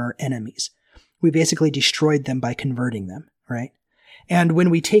longer our enemies. We basically destroyed them by converting them, right? And when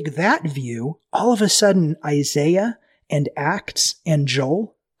we take that view, all of a sudden Isaiah and Acts and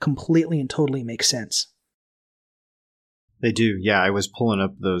Joel completely and totally make sense. They do. Yeah, I was pulling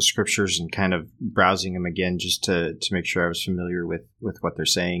up those scriptures and kind of browsing them again just to make sure I was familiar with what they're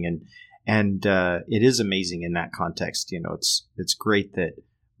saying. And it is amazing in that context. It's great that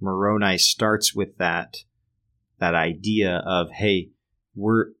Moroni starts with that idea of, hey,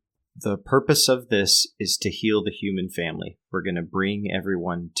 the purpose of this is to heal the human family. We're going to bring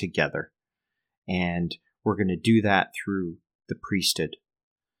everyone together, and we're going to do that through the priesthood.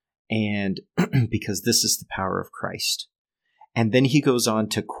 And because this is the power of Christ. And then he goes on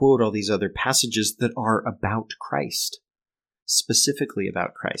to quote all these other passages that are about Christ, specifically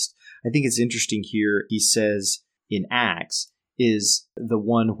about Christ. I think it's interesting here. He says in Acts is the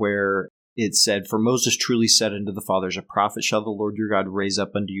one where it said, "For Moses truly said unto the fathers, a prophet shall the Lord your God raise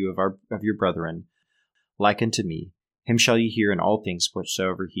up unto you of your brethren, like unto me. Him shall ye hear in all things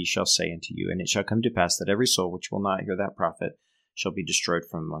whatsoever he shall say unto you. And it shall come to pass that every soul which will not hear that prophet shall be destroyed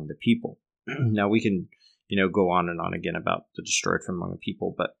from among the people." Now we can, go on and on again about the destroyed from among the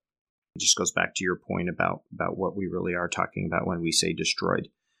people, but it just goes back to your point about what we really are talking about when we say destroyed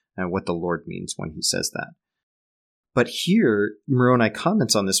and what the Lord means when he says that. But here, Moroni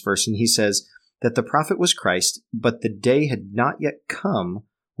comments on this verse, and he says that the prophet was Christ, but the day had not yet come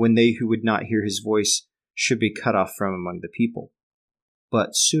when they who would not hear his voice should be cut off from among the people,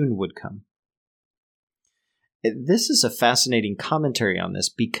 but soon would come. This is a fascinating commentary on this,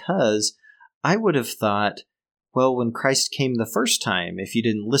 because I would have thought, well, when Christ came the first time, if you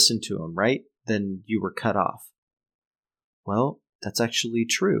didn't listen to him, right, then you were cut off. Well, that's actually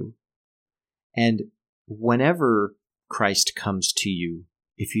true. And whenever Christ comes to you,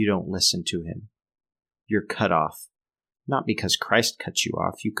 if you don't listen to him, you're cut off. Not because Christ cuts you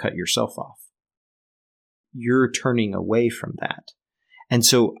off, you cut yourself off. You're turning away from that. And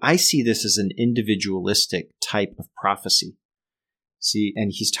so I see this as an individualistic type of prophecy. See,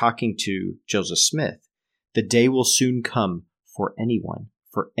 and he's talking to Joseph Smith. The day will soon come for anyone,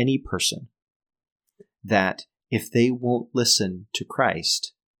 for any person, that if they won't listen to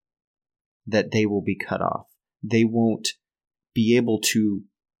Christ, that they will be cut off. They won't be able to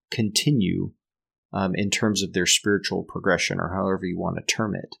continue in terms of their spiritual progression, or however you want to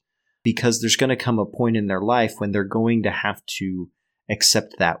term it, because there's going to come a point in their life when they're going to have to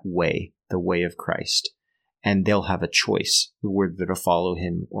accept that way, the way of Christ, and they'll have a choice whether to follow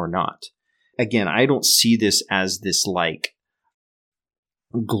him or not. Again, I don't see this as this like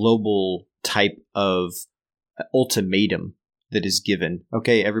global type of ultimatum that is given.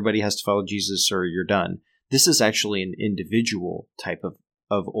 Okay, everybody has to follow Jesus or you're done. This is actually an individual type of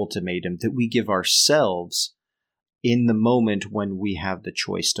ultimatum that we give ourselves in the moment when we have the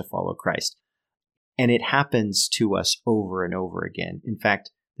choice to follow Christ. And it happens to us over and over again. In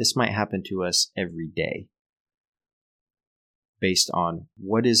fact, this might happen to us every day, based on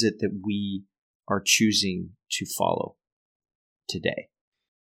what is it that we are choosing to follow today.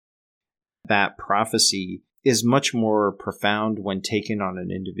 That prophecy is much more profound when taken on an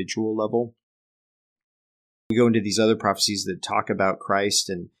individual level. We go into these other prophecies that talk about Christ,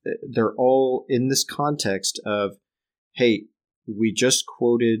 and they're all in this context of, hey, we just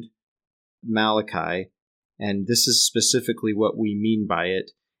quoted Malachi, and this is specifically what we mean by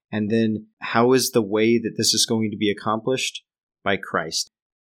it. And then how is the way that this is going to be accomplished? By Christ.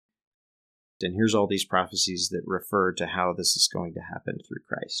 And here's all these prophecies that refer to how this is going to happen through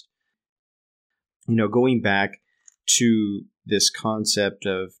Christ. Going back to this concept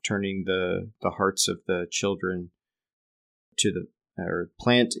of turning the hearts of the children or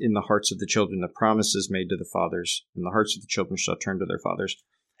plant in the hearts of the children the promises made to the fathers, and the hearts of the children shall turn to their fathers.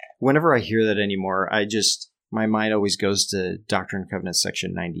 Whenever I hear that anymore, my mind always goes to Doctrine and Covenants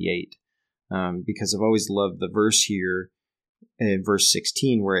section 98, because I've always loved the verse here in verse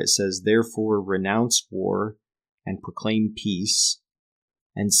 16 where it says, "Therefore renounce war and proclaim peace,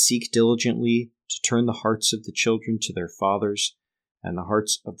 and seek diligently to turn the hearts of the children to their fathers, and the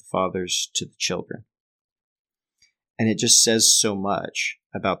hearts of the fathers to the children." And it just says so much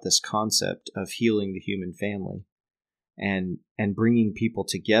about this concept of healing the human family and bringing people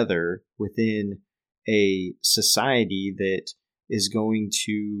together within a society that is going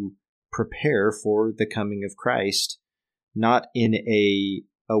to prepare for the coming of Christ, not in a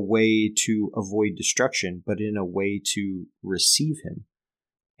way to avoid destruction, but in a way to receive him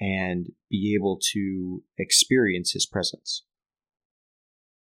and be able to experience his presence.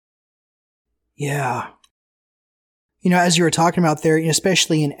 Yeah. As you were talking about there,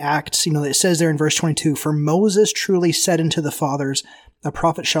 especially in Acts, it says there in verse 22, "For Moses truly said unto the fathers, a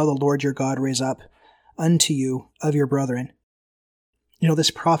prophet shall the Lord your God raise up unto you of your brethren." This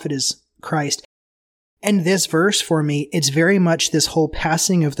prophet is Christ. And this verse for me, it's very much this whole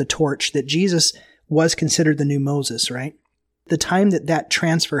passing of the torch that Jesus was considered the new Moses, right? The time that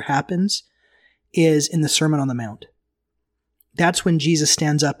transfer happens is in the Sermon on the Mount. That's when Jesus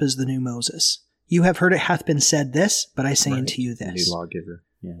stands up as the new Moses. "You have heard it hath been said this, but I say unto you this." New lawgiver.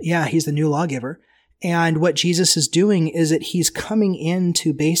 Yeah, he's the new lawgiver. And what Jesus is doing is that he's coming in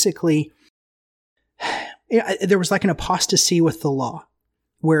to basically, there was like an apostasy with the law,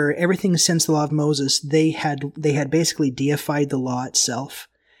 where everything since the law of Moses, they had basically deified the law itself,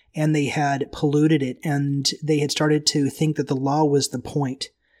 and they had polluted it, and they had started to think that the law was the point.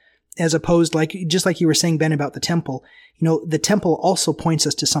 As opposed, just like you were saying, Ben, about the temple, the temple also points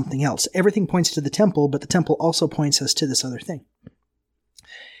us to something else. Everything points to the temple, but the temple also points us to this other thing.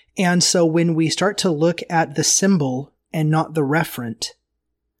 And so when we start to look at the symbol and not the referent,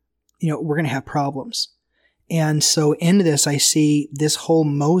 we're going to have problems. And so in this, I see this whole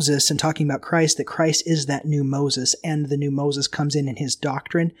Moses and talking about Christ, that Christ is that new Moses, and the new Moses comes in, and his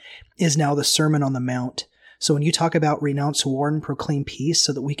doctrine is now the Sermon on the Mount. So when you talk about renounce war and proclaim peace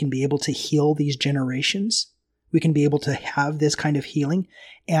so that we can be able to heal these generations, we can be able to have this kind of healing.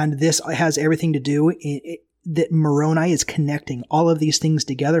 And this has everything to do that Moroni is connecting all of these things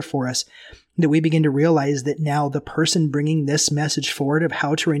together for us, that we begin to realize that now the person bringing this message forward of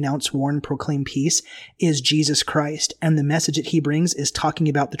how to renounce war and proclaim peace is Jesus Christ. And the message that he brings is talking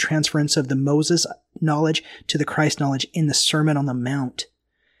about the transference of the Moses knowledge to the Christ knowledge in the Sermon on the Mount.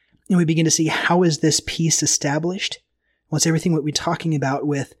 And we begin to see, how is this peace established? Well, it's everything what we're talking about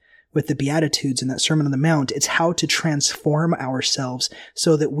with the Beatitudes and that Sermon on the Mount. It's how to transform ourselves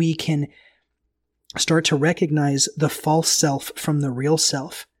so that we can start to recognize the false self from the real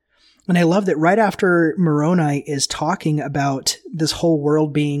self. And I love that right after Moroni is talking about this whole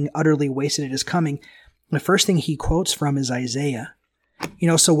world being utterly wasted at his coming, the first thing he quotes from is Isaiah.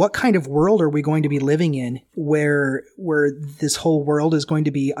 So what kind of world are we going to be living in where this whole world is going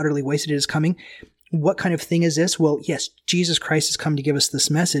to be utterly wasted at his coming? What kind of thing is this? Well, yes, Jesus Christ has come to give us this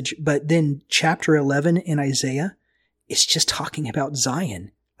message, but then chapter 11 in Isaiah is just talking about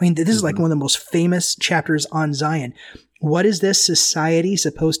Zion. I mean, this is like one of the most famous chapters on Zion. What is this society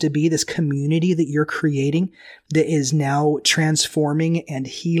supposed to be, this community that you're creating that is now transforming and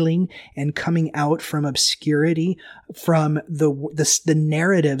healing and coming out from obscurity, from the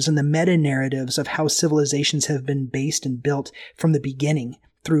narratives and the meta-narratives of how civilizations have been based and built from the beginning,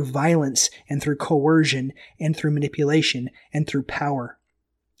 through violence and through coercion and through manipulation and through power.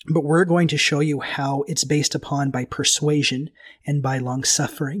 But we're going to show you how it's based upon by persuasion and by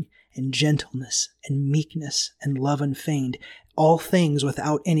long-suffering and gentleness and meekness and love unfeigned, all things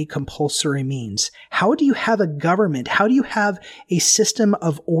without any compulsory means. How do you have a government? How do you have a system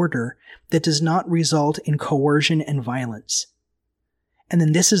of order that does not result in coercion and violence? And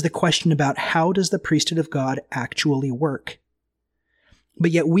then this is the question about, how does the priesthood of God actually work?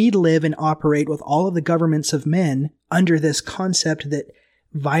 But yet we live and operate with all of the governments of men under this concept that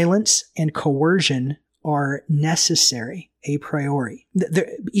violence and coercion are necessary a priori,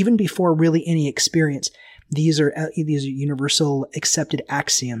 even before really any experience. These are universal accepted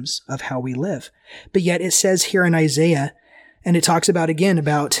axioms of how we live. But yet it says here in Isaiah, and it talks about again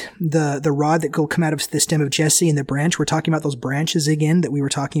about the rod that will come out of the stem of Jesse and the branch. We're talking about those branches again that we were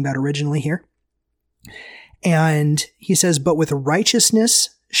talking about originally here. And he says, but with righteousness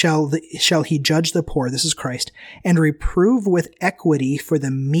shall he judge the poor, this is Christ, and reprove with equity for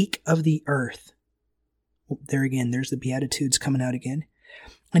the meek of the earth. There again, there's the Beatitudes coming out again.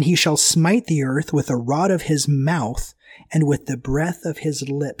 And he shall smite the earth with the rod of his mouth, and with the breath of his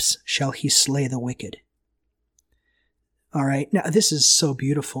lips shall he slay the wicked. All right. Now, this is so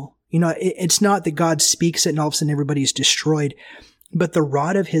beautiful. It's not that God speaks it and all of a sudden everybody's destroyed, but the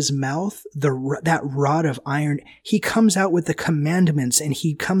rod of his mouth, that rod of iron, he comes out with the commandments and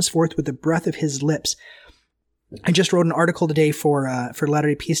he comes forth with the breath of his lips. I just wrote an article today for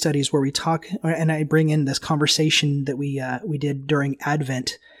Latter-day Peace Studies where we talk, and I bring in this conversation that we did during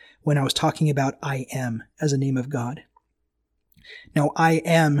Advent when I was talking about I am as a name of God. Now, I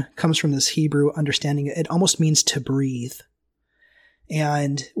am comes from this Hebrew understanding. It almost means to breathe.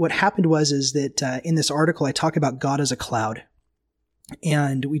 And what happened is that in this article, I talk about God as a cloud.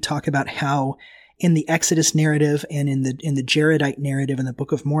 And we talk about how in the Exodus narrative and in the Jaredite narrative in the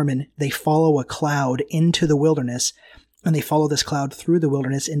Book of Mormon, they follow a cloud into the wilderness, and they follow this cloud through the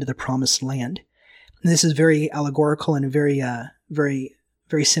wilderness into the promised land. And this is very allegorical and very, very,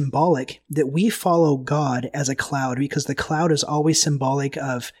 very symbolic that we follow God as a cloud, because the cloud is always symbolic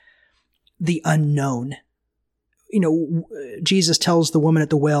of the unknown. Jesus tells the woman at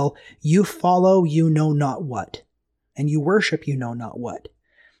the well, you follow you know not what, and you worship you know not what.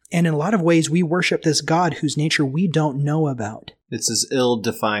 And in a lot of ways, we worship this God whose nature we don't know about. It's this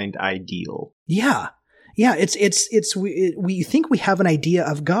ill-defined ideal. Yeah. Yeah, we think we have an idea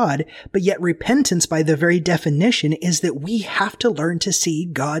of God, but yet repentance by the very definition is that we have to learn to see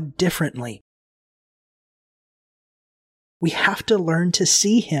God differently. We have to learn to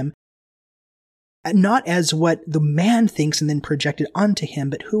see him not as what the man thinks and then project it onto him,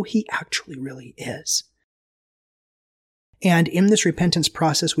 but who he actually really is. And in this repentance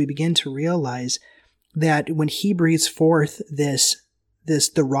process, we begin to realize that when he breathes forth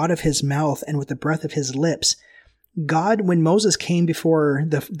the rod of his mouth and with the breath of his lips, God, when Moses came before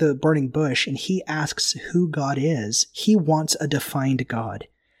the burning bush and he asks who God is, he wants a defined God.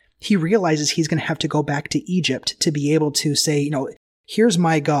 He realizes he's going to have to go back to Egypt to be able to say, here's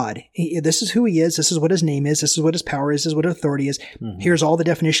my God. This is who he is. This is what his name is. This is what his power is. This is what authority is. Mm-hmm. Here's all the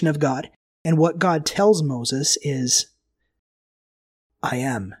definition of God. And what God tells Moses is, I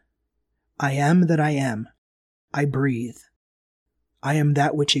am. I am that I am. I breathe. I am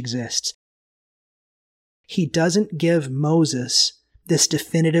that which exists. He doesn't give Moses this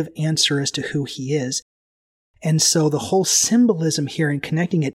definitive answer as to who he is. And so the whole symbolism here in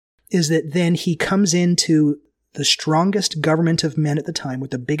connecting it is that then he comes into the strongest government of men at the time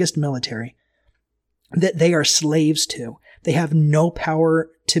with the biggest military that they are slaves to. They have no power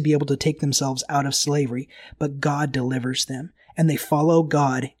to be able to take themselves out of slavery, but God delivers them. And they follow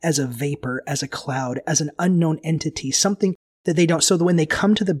God as a vapor, as a cloud, as an unknown entity, something that they don't. So that when they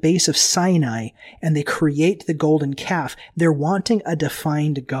come to the base of Sinai and they create the golden calf, they're wanting a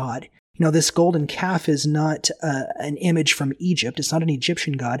defined God. This golden calf is not an image from Egypt. It's not an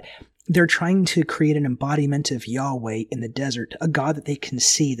Egyptian God. They're trying to create an embodiment of Yahweh in the desert, a God that they can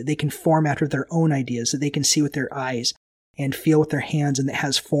see, that they can form after their own ideas, that they can see with their eyes and feel with their hands, and that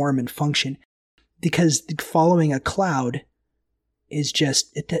has form and function. Because following a cloud is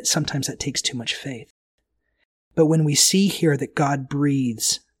sometimes that takes too much faith. But when we see here that God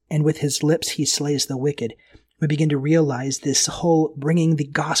breathes and with his lips he slays the wicked, we begin to realize this whole bringing the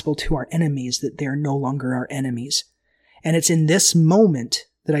gospel to our enemies, that they are no longer our enemies. And it's in this moment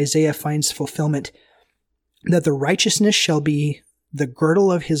that Isaiah finds fulfillment, that the righteousness shall be the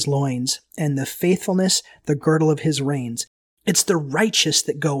girdle of his loins, and the faithfulness the girdle of his reins. It's the righteous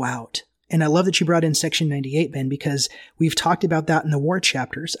that go out. And I love that you brought in Section 98, Ben, because we've talked about that in the war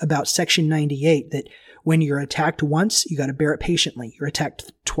chapters, about Section 98, that when you're attacked once, you got to bear it patiently. You're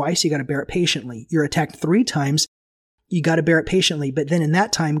attacked twice, you got to bear it patiently. You're attacked 3 times, you got to bear it patiently. But then in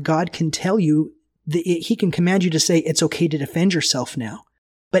that time, God can tell you, he can command you to say, it's okay to defend yourself now.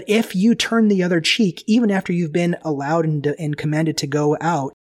 But if you turn the other cheek, even after you've been allowed and commanded to go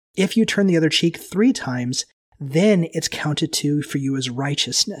out, if you turn the other cheek 3 times, then it's counted for you as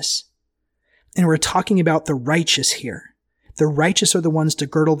righteousness. And we're talking about the righteous here. The righteous are the ones to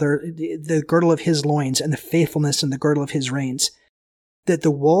girdle the girdle of his loins, and the faithfulness and the girdle of his reins. That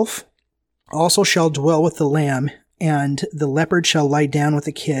the wolf also shall dwell with the lamb, and the leopard shall lie down with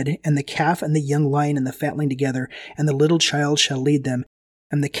the kid, and the calf and the young lion and the fatling together, and the little child shall lead them.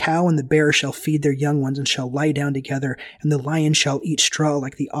 And the cow and the bear shall feed their young ones, and shall lie down together, and the lion shall eat straw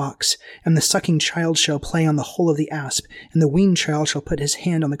like the ox. And the sucking child shall play on the hole of the asp, and the weaned child shall put his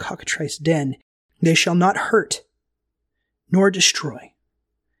hand on the cockatrice den. They shall not hurt, nor destroy,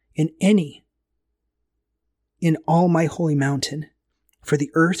 in all my holy mountain, for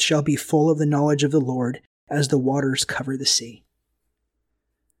the earth shall be full of the knowledge of the Lord, as the waters cover the sea.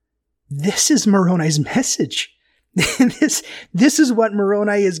 This is Moroni's message. This is what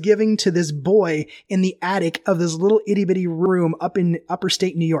Moroni is giving to this boy in the attic of this little itty-bitty room up in upper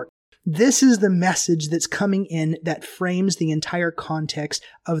state New York. This is the message that's coming in that frames the entire context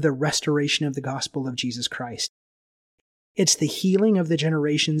of the restoration of the gospel of Jesus Christ. It's the healing of the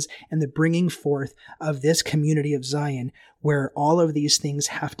generations and the bringing forth of this community of Zion where all of these things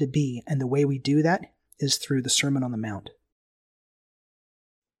have to be. And the way we do that is through the Sermon on the Mount.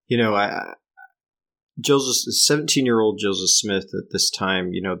 You know, Joseph, 17-year-old Joseph Smith at this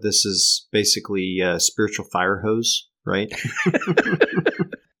time, you know, this is basically a spiritual fire hose, right?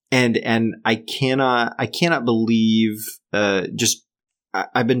 and I cannot believe,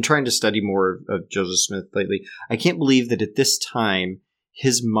 I've been trying to study more of Joseph Smith lately. I can't believe that at this time,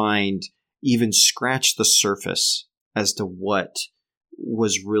 his mind even scratched the surface as to what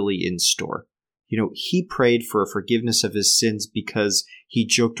was really in store. You know, he prayed for a forgiveness of his sins because he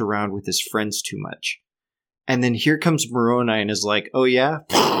joked around with his friends too much. And then here comes Moroni and is like, oh yeah?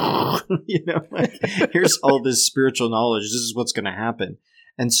 You know, like, here's all this spiritual knowledge. This is what's going to happen.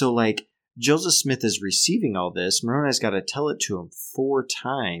 And so, like, Joseph Smith is receiving all this. Moroni's got to tell it to him 4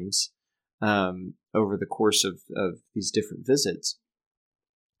 times over the course of these different visits.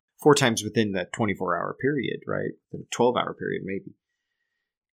 4 times within that 24-hour period, right? The 12-hour period, maybe.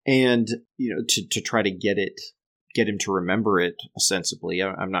 And, you know, to try to get him to remember it sensibly.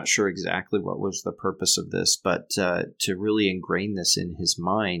 I'm not sure exactly what was the purpose of this, but to really ingrain this in his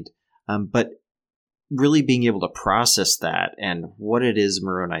mind. But really being able to process that and what it is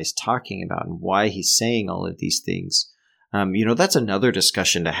Moroni's talking about and why he's saying all of these things. You know, that's another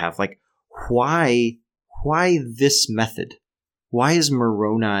discussion to have. Like, why this method? Why is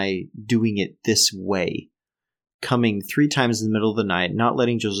Moroni doing it this way? Coming 3 times in the middle of the night, not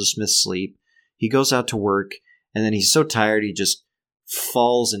letting Joseph Smith sleep. He goes out to work, and then he's so tired he just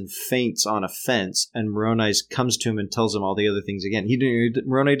falls and faints on a fence, and Moroni comes to him and tells him all the other things again.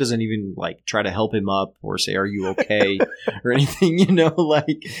 Moroni doesn't even like try to help him up or say, "Are you okay?" or anything, you know.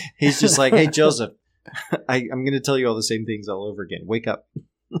 Like, he's just like, "Hey, Joseph, I'm going to tell you all the same things all over again. Wake up."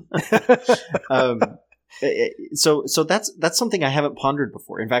 So that's something I haven't pondered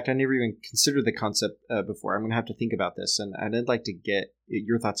before. In fact, I never even considered the concept before. I'm going to have to think about this, and I'd like to get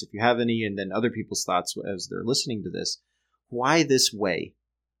your thoughts if you have any, and then other people's thoughts as they're listening to this. Why this way?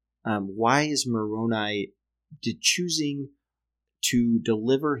 Why is Moroni choosing to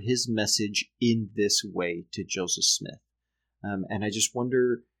deliver his message in this way to Joseph Smith? And I just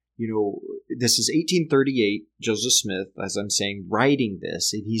wonder, you know, this is 1838, Joseph Smith, as I'm saying, writing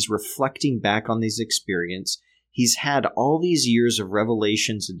this, and he's reflecting back on these experiences. He's had all these years of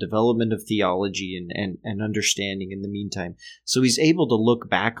revelations and development of theology and understanding in the meantime. So he's able to look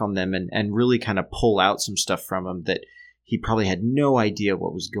back on them and really kind of pull out some stuff from them that he probably had no idea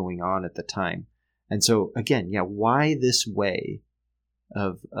what was going on at the time. And so, again, yeah, why this way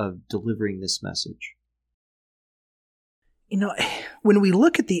of delivering this message? You know, when we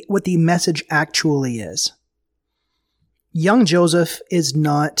look at what the message actually is, young Joseph is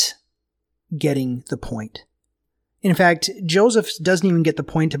not getting the point. In fact, Joseph doesn't even get the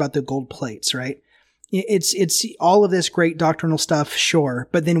point about the gold plates, right? It's all of this great doctrinal stuff, sure,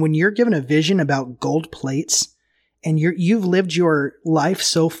 but then when you're given a vision about gold plates, and you've lived your life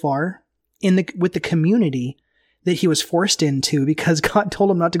so far with the community that he was forced into because God told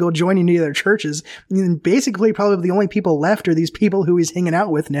him not to go join any other churches. And basically, probably the only people left are these people who he's hanging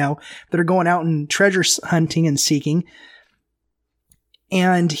out with now that are going out and treasure hunting and seeking.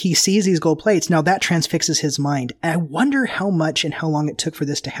 And he sees these gold plates. Now that transfixes his mind. And I wonder how much and how long it took for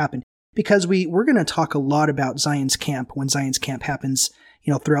this to happen, because we're going to talk a lot about Zion's Camp when Zion's Camp happens,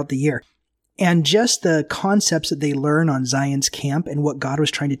 you know, throughout the year. And just the concepts that they learn on Zion's Camp and what God was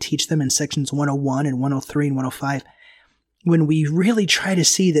trying to teach them in sections 101 and 103 and 105, when we really try to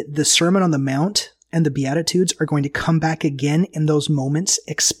see that the Sermon on the Mount and the Beatitudes are going to come back again in those moments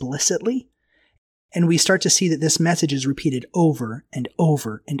explicitly, and we start to see that this message is repeated over and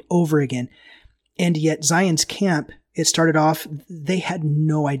over and over again. And yet Zion's Camp, it started off, they had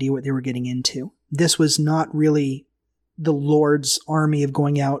no idea what they were getting into. This was not really the Lord's army of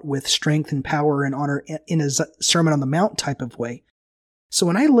going out with strength and power and honor in a Sermon on the Mount type of way. So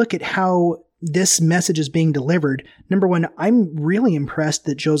when I look at how this message is being delivered, number one, I'm really impressed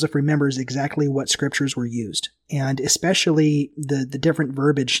that Joseph remembers exactly what scriptures were used, and especially the different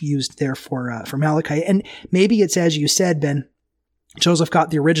verbiage used there for Malachi. And maybe it's as you said, Ben, Joseph got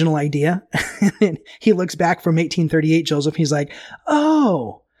the original idea, and he looks back from 1838, Joseph, he's like,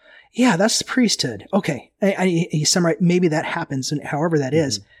 oh, yeah, that's the priesthood. Okay. He summarized, maybe that happens, and however that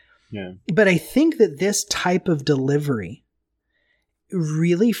is. Yeah. But I think that this type of delivery,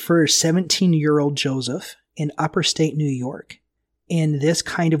 really for 17-year-old Joseph in upper state New York, in this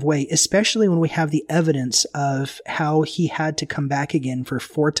kind of way, especially when we have the evidence of how he had to come back again for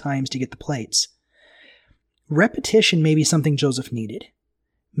 4 times to get the plates. Repetition may be something Joseph needed.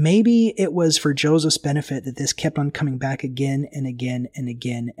 Maybe it was for Joseph's benefit that this kept on coming back again and again and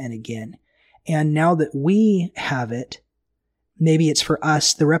again and again. And now that we have it, maybe it's for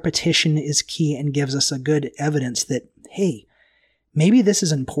us. The repetition is key and gives us a good evidence that, hey, maybe this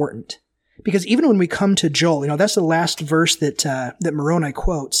is important. Because even when we come to Joel, that's the last verse that Moroni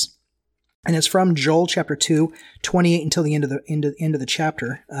quotes. And it's from Joel chapter 2, 28 until the end of the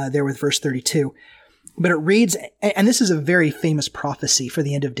chapter, there with verse 32. But it reads, and this is a very famous prophecy for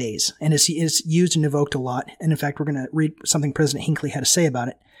the end of days, and it's used and evoked a lot. And in fact, we're going to read something President Hinckley had to say about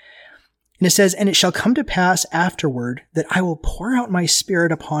it. And it says, "And it shall come to pass afterward that I will pour out my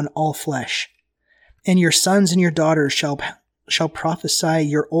spirit upon all flesh, and your sons and your daughters shall prophesy,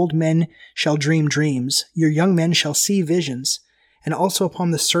 your old men shall dream dreams, your young men shall see visions, and also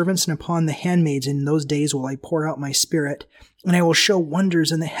upon the servants and upon the handmaids in those days will I pour out my spirit, and I will show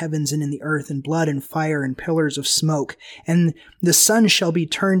wonders in the heavens and in the earth, and blood and fire and pillars of smoke, and the sun shall be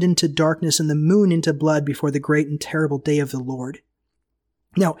turned into darkness and the moon into blood before the great and terrible day of the Lord."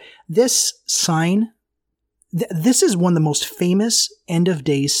 Now, this sign, this is one of the most famous end of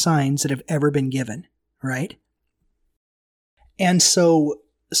days signs that have ever been given, right? And so,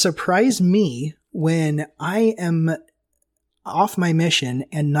 surprise me when I am off my mission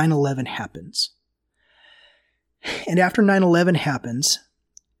and 9/11 happens. And after 9/11 happens,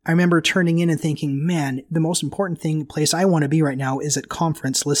 I remember turning in and thinking, man, the most important place I want to be right now is at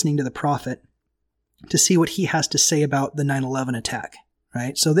conference listening to the prophet to see what he has to say about the 9/11 attack,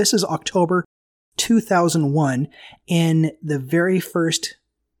 right? So this is October 2001 in the very first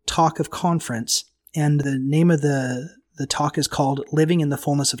talk of conference, and the name of the talk is called Living in the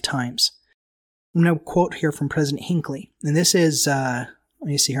Fullness of Times. I'm going to quote here from President Hinckley, and this is, let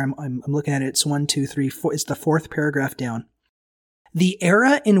me see here, I'm looking at it, it's 1, 2, 3, 4, it's the 4th paragraph down. "The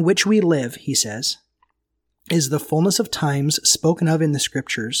era in which we live," he says, "is the fullness of times spoken of in the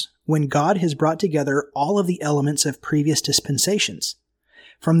scriptures, when God has brought together all of the elements of previous dispensations.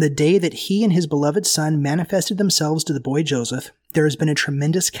 From the day that he and his beloved son manifested themselves to the boy Joseph, there has been a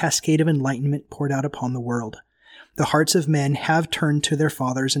tremendous cascade of enlightenment poured out upon the world. The hearts of men have turned to their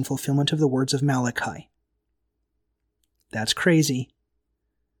fathers in fulfillment of the words of Malachi." That's crazy.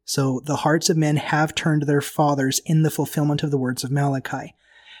 So the hearts of men have turned to their fathers in the fulfillment of the words of Malachi.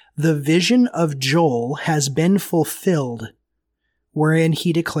 The vision of Joel has been fulfilled, wherein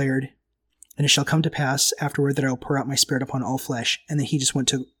he declared, "And it shall come to pass afterward that I will pour out my spirit upon all flesh." And then he just went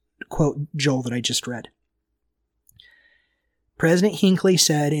to quote Joel that I just read. President Hinckley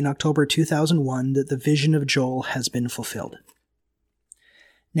said in October 2001 that the vision of Joel has been fulfilled.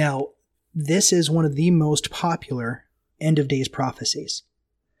 Now, this is one of the most popular end of days prophecies.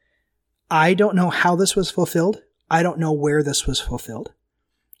 I don't know how this was fulfilled. I don't know where this was fulfilled.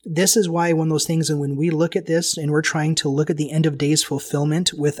 This is why one of those things, and when we look at this and we're trying to look at the end of days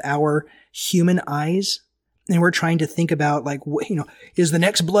fulfillment with our human eyes, and we're trying to think about, like, is the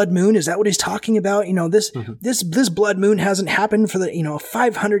next blood moon? Is that what he's talking about? This blood moon hasn't happened for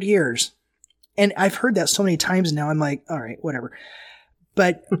 500 years. And I've heard that so many times now. I'm like, all right, whatever.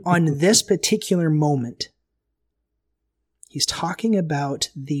 But on this particular moment, he's talking about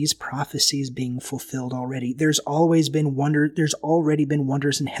these prophecies being fulfilled already. There's always been there's already been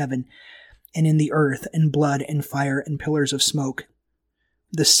wonders in heaven and in the earth, and blood and fire and pillars of smoke.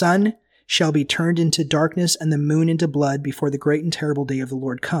 The sun shall be turned into darkness and the moon into blood before the great and terrible day of the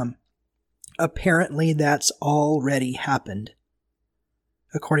Lord come. Apparently that's already happened,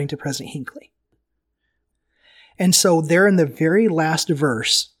 according to President Hinckley. And so there in the very last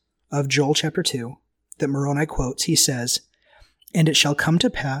verse of Joel chapter 2 that Moroni quotes, he says, "And it shall come to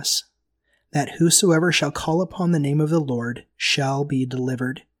pass that whosoever shall call upon the name of the Lord shall be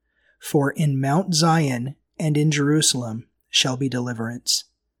delivered. For in Mount Zion and in Jerusalem shall be deliverance,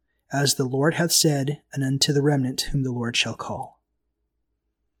 as the Lord hath said, and unto the remnant whom the Lord shall call."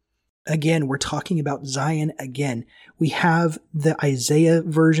 Again, we're talking about Zion again. We have the Isaiah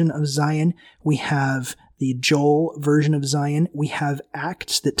version of Zion. We have the Joel version of Zion. We have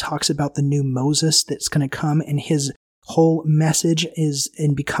Acts that talks about the new Moses that's going to come, and his whole message is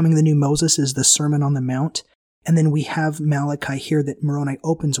in becoming the new Moses is the Sermon on the Mount. And then we have Malachi here that Moroni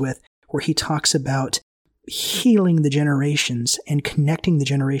opens with, where he talks about healing the generations and connecting the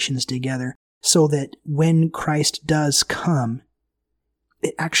generations together so that when Christ does come,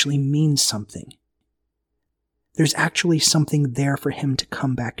 it actually means something. There's actually something there for him to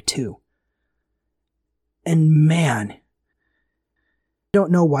come back to. And man, I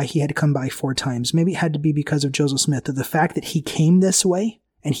don't know why he had to come by 4 times. Maybe it had to be because of Joseph Smith. But the fact that he came this way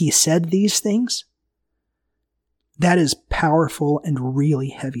and he said these things, that is powerful and really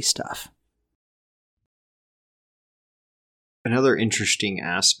heavy stuff. Another interesting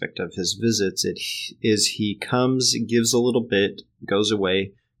aspect of his visits is he comes, gives a little bit, goes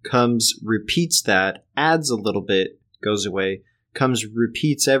away, comes, repeats that, adds a little bit, goes away, comes,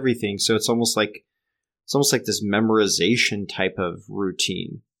 repeats everything. So it's almost like this memorization type of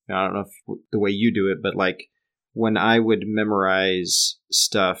routine. I don't know if the way you do it, but like when I would memorize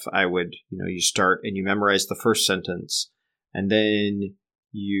stuff, I would, you start and you memorize the first sentence, and then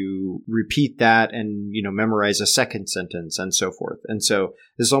you repeat that and, memorize a second sentence and so forth. And so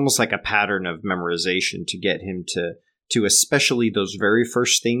there's almost like a pattern of memorization to get him to especially those very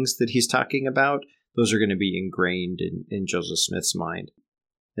first things that he's talking about. Those are going to be ingrained in Joseph Smith's mind.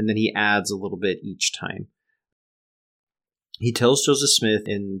 And then he adds a little bit each time. He tells Joseph Smith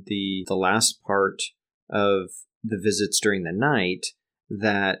in the last part of the visits during the night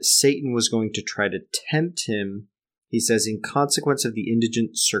that Satan was going to try to tempt him. He says, in consequence of the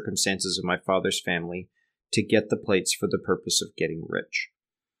indigent circumstances of my father's family, to get the plates for the purpose of getting rich.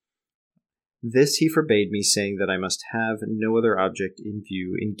 This he forbade me, saying that I must have no other object in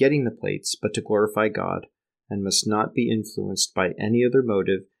view in getting the plates but to glorify God, and must not be influenced by any other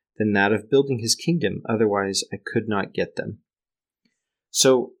motive than that of building his kingdom, otherwise I could not get them.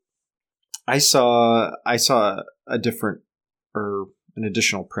 So I saw a different, or an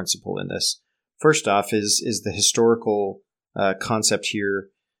additional principle in this. First off is the historical concept here,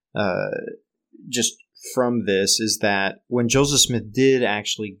 just from this, is that when Joseph Smith did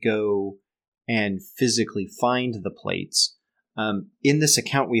actually go and physically find the plates, in this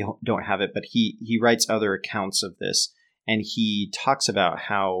account we don't have it, but he writes other accounts of this, and he talks about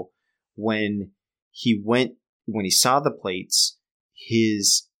how when he saw the plates,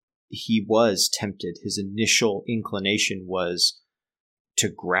 he was tempted. His initial inclination was to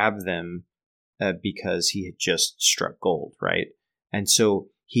grab them because he had just struck gold, right? And so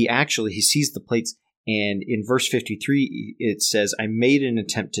he sees the plates, and in verse 53 it says, I made an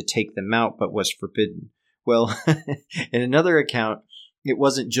attempt to take them out, but was forbidden. Well, in another account, it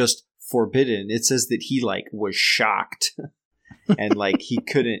wasn't just forbidden. It says that he was shocked and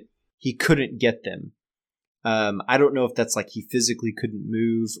he couldn't get them. I don't know if that's he physically couldn't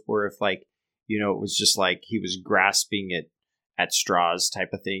move, or if it was just he was grasping at straws type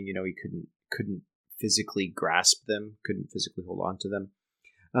of thing. He couldn't physically grasp them, couldn't physically hold on to them.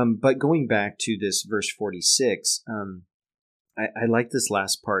 But going back to this verse 46, I like this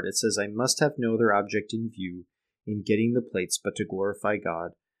last part. It says, I must have no other object in view in getting the plates but to glorify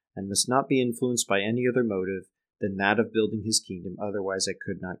God, and must not be influenced by any other motive than that of building his kingdom, otherwise I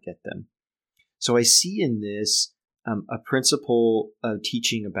could not get them. So I see in this a principle of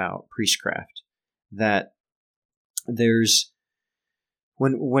teaching about priestcraft, that there's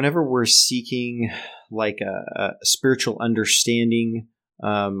whenever we're seeking a spiritual understanding,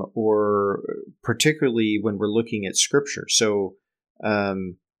 or particularly when we're looking at Scripture. So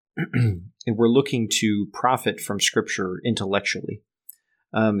and we're looking to profit from Scripture intellectually,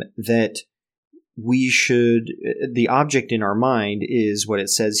 that the object in our mind is what it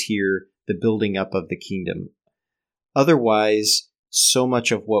says here, the building up of the kingdom. Otherwise, so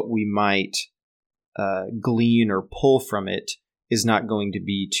much of what we might glean or pull from it is not going to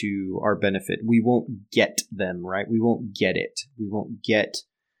be to our benefit. We won't get them, right? We won't get it. We won't get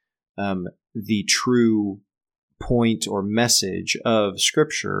the true point or message of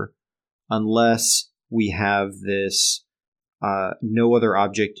Scripture unless we have this no other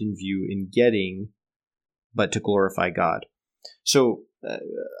object in view in getting but to glorify God. So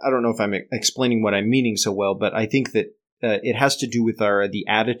I don't know if I'm explaining what I'm meaning so well, but I think that it has to do with the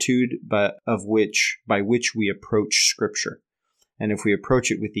attitude by which we approach Scripture. And if we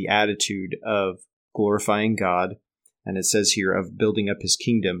approach it with the attitude of glorifying God, and it says here of building up his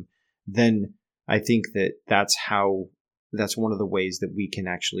kingdom, then I think that's one of the ways that we can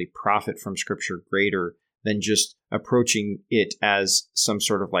actually profit from Scripture greater than just approaching it as some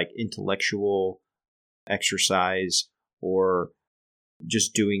sort of intellectual exercise, or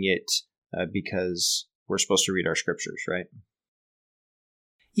just doing it because we're supposed to read our scriptures, right?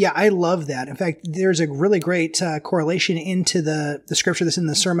 Yeah, I love that. In fact, there's a really great correlation into the scripture that's in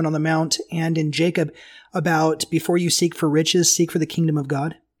the Sermon on the Mount and in Jacob about before you seek for riches, seek for the kingdom of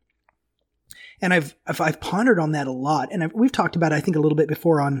God. And I've pondered on that a lot. And we've talked about it, I think, a little bit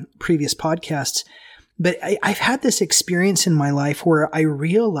before on previous podcasts. But I've had this experience in my life where I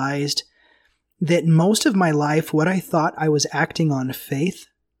realized that most of my life, what I thought I was acting on faith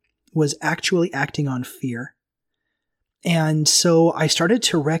was actually acting on fear. And so I started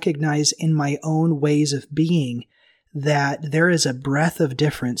to recognize in my own ways of being that there is a breadth of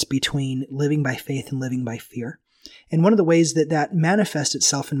difference between living by faith and living by fear. And one of the ways that manifests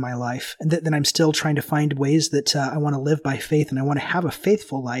itself in my life, and that I'm still trying to find ways that I want to live by faith and I want to have a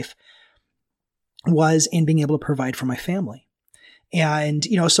faithful life, was in being able to provide for my family. And,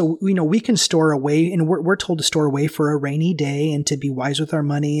 so, we can store away, and we're told to store away for a rainy day and to be wise with our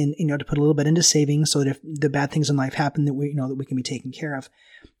money and, to put a little bit into savings so that if the bad things in life happen, that that we can be taken care of.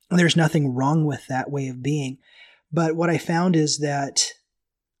 And there's nothing wrong with that way of being. But what I found is that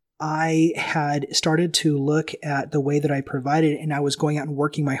I had started to look at the way that I provided, and I was going out and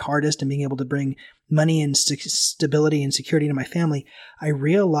working my hardest and being able to bring money and stability and security to my family. I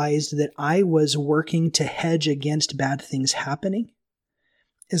realized that I was working to hedge against bad things happening,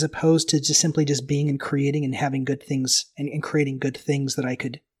 as opposed to simply being and creating and having good things and creating good things that I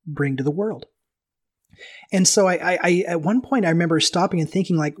could bring to the world. And so I at one point I remember stopping and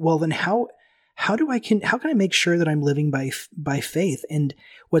thinking like, well, then how can I make sure that I'm living by faith? And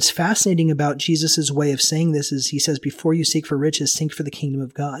what's fascinating about Jesus's way of saying this is he says, before you seek for riches, seek for the kingdom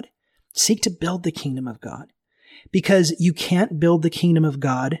of God. Seek to build the kingdom of God, because you can't build the kingdom of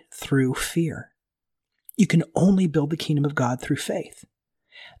God through fear. You can only build the kingdom of God through faith.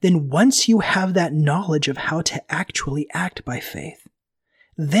 Then once you have that knowledge of how to actually act by faith,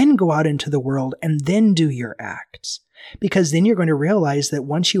 then go out into the world and then do your acts. Because then you're going to realize that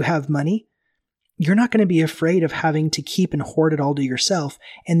once you have money, you're not going to be afraid of having to keep and hoard it all to yourself.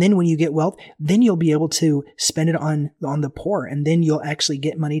 And then when you get wealth, then you'll be able to spend it on the poor. And then you'll actually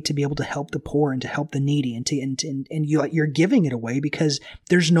get money to be able to help the poor and to help the needy. And you're giving it away because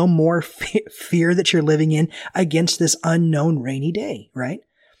there's no more fear that you're living in against this unknown rainy day, right?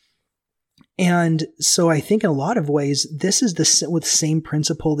 And so I think in a lot of ways, this is the same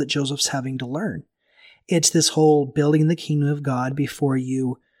principle that Joseph's having to learn. It's this whole building the kingdom of God before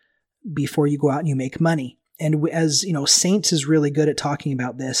you go out and you make money. And as Saints is really good at talking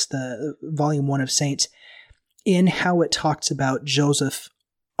about this, the volume 1 of Saints, in how it talks about Joseph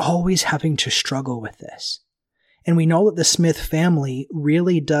always having to struggle with this. And we know that the Smith family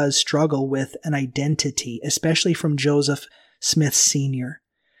really does struggle with an identity, especially from Joseph Smith Sr.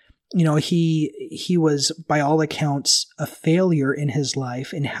 He was, by all accounts, a failure in his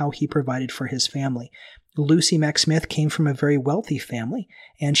life in how he provided for his family. Lucy Mack Smith came from a very wealthy family,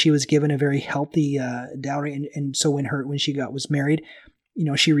 and she was given a very healthy dowry. And so when she was married,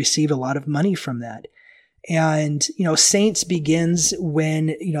 she received a lot of money from that. And, Saints begins when,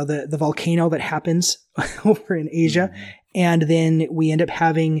 the volcano that happens over in Asia. Mm-hmm. And then we end up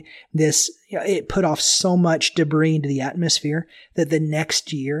having this, it put off so much debris into the atmosphere that the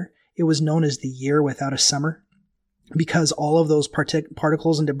next year it was known as the year without a summer, because all of those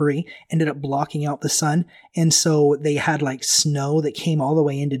particles and debris ended up blocking out the sun. And so they had like snow that came all the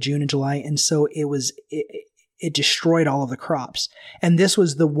way into June and July. And so it destroyed all of the crops. And this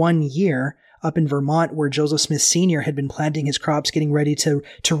was the one year up in Vermont where Joseph Smith Sr. had been planting his crops, getting ready to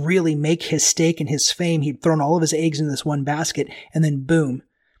really make his stake and his fame. He'd thrown all of his eggs in this one basket, and then boom,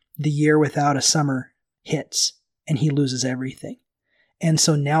 the year without a summer hits and he loses everything. And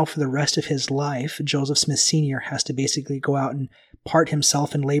so now for the rest of his life, Joseph Smith Sr. has to basically go out and part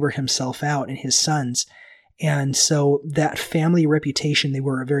himself and labor himself out, and his sons. And so that family reputation, they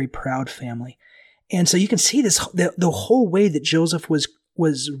were a very proud family. And so you can see this, the whole way that Joseph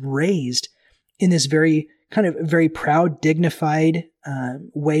was raised in this very kind of very proud, dignified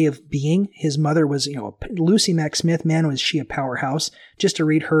way of being. His mother was, Lucy Mack Smith, man, was she a powerhouse. Just to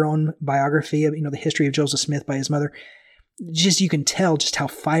read her own biography of, the history of Joseph Smith by his mother, just you can tell just how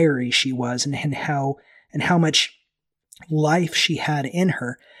fiery she was and how much life she had in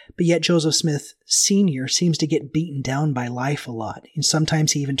her. But yet Joseph Smith Sr. seems to get beaten down by life a lot. And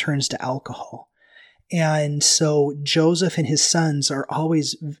sometimes he even turns to alcohol. And so Joseph and his sons are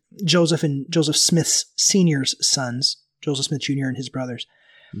always, Joseph Smith Sr.'s sons, Joseph Smith Jr. and his brothers,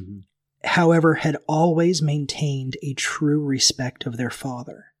 mm-hmm. however, had always maintained a true respect of their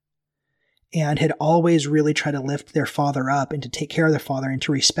father, and had always really tried to lift their father up and to take care of their father and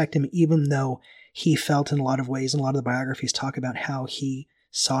to respect him, even though he felt in a lot of ways, and a lot of the biographies talk about how he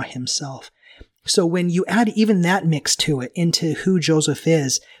saw himself. So when you add even that mix to it, into who Joseph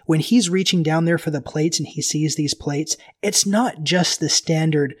is, when he's reaching down there for the plates and he sees these plates, it's not just the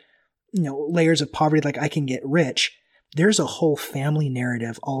standard, layers of poverty like I can get rich. There's a whole family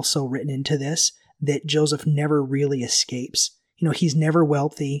narrative also written into this that Joseph never really escapes. He's never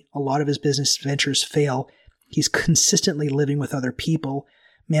wealthy. A lot of his business ventures fail. He's consistently living with other people.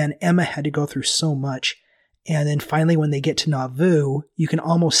 Man, Emma had to go through so much. And then finally, when they get to Nauvoo, you can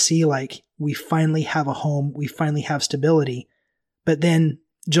almost see like, we finally have a home. We finally have stability. But then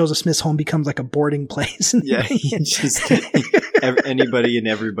Joseph Smith's home becomes like a boarding place. Yeah. Anybody and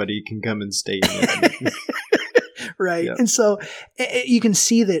everybody can come and stay in it. Right. Yeah. And so you can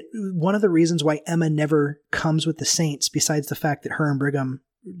see that one of the reasons why Emma never comes with the saints, besides the fact that her and Brigham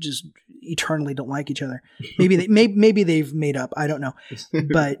just eternally don't like each other. Maybe they've made up. I don't know.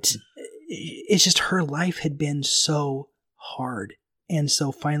 But it's just her life had been so hard. And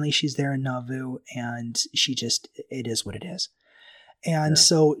so finally she's there in Nauvoo and it is what it is. And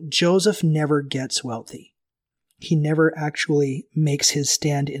so Joseph never gets wealthy. He never actually makes his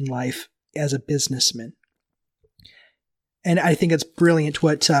stand in life as a businessman. And I think it's brilliant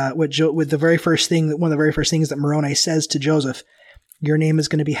with the very first thing, one of the very first things that Moroni says to Joseph, your name is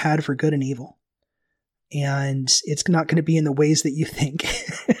going to be had for good and evil. And it's not going to be in the ways that you think.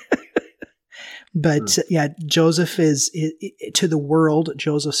 But Joseph to the world,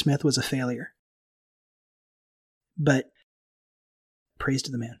 Joseph Smith was a failure. But praise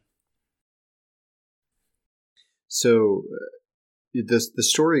to the man. So the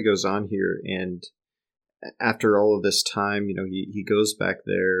story goes on here, and after all of this time, he goes back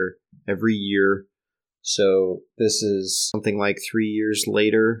there every year. So this is something like 3 years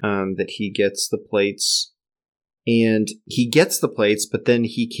later that he gets the plates. And he gets the plates, but then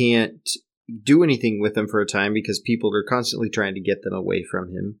he can't do anything with them for a time because people are constantly trying to get them away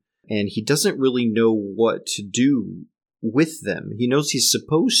from him. And he doesn't really know what to do with them. He knows he's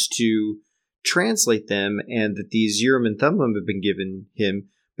supposed to translate them and that these Urim and Thummim have been given him,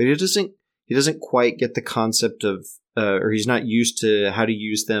 but he doesn't quite get the concept of, or he's not used to how to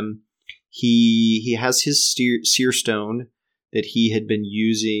use them. He has his seer stone that he had been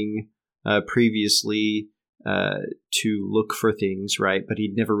using previously to look for things, right? But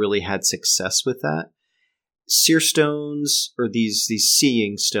he'd never really had success with that. Seer stones, or these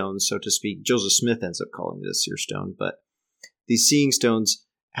seeing stones, so to speak. Joseph Smith ends up calling it a seer stone, but these seeing stones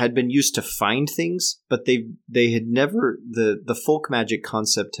had been used to find things, but they had never, the folk magic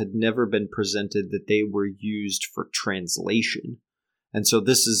concept had never been presented that they were used for translation. And so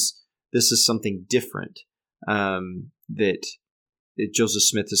this is something different that Joseph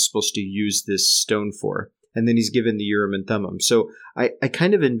Smith is supposed to use this stone for. And then he's given the Urim and Thummim. So I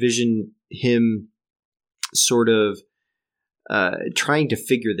kind of envision him sort of trying to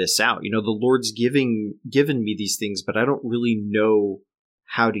figure this out. The Lord's given me these things, but I don't really know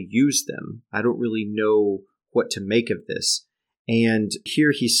how to use them. I don't really know what to make of this. And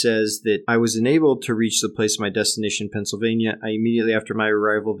here he says that I was enabled to reach the place of my destination, Pennsylvania. Immediately after my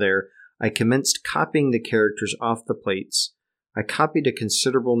arrival there, I commenced copying the characters off the plates. I copied a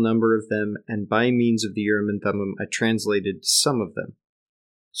considerable number of them, and by means of the Urim and Thummim, I translated some of them.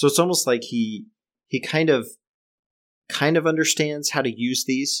 So it's almost like he kind of understands how to use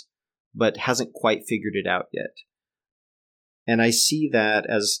these, but hasn't quite figured it out yet. And I see that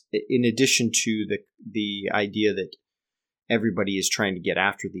as, in addition to the idea that everybody is trying to get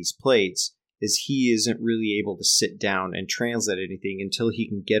after these plates, is he isn't really able to sit down and translate anything until he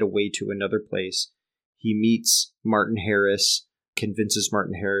can get away to another place. He meets Martin Harris, convinces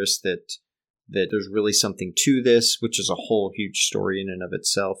Martin Harris that there's really something to this, which is a whole huge story in and of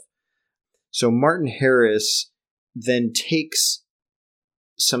itself. So Martin Harris then takes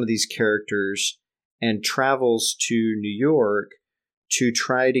some of these characters and travels to New York to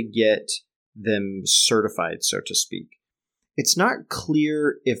try to get them certified, so to speak. It's not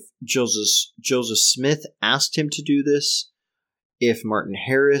clear if Joseph Smith asked him to do this, if Martin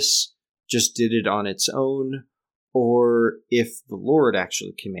Harris just did it on its own, or if the Lord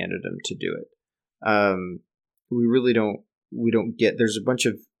actually commanded him to do it. We don't get, there's a bunch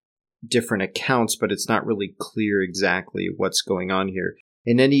of different accounts, but it's not really clear exactly what's going on here.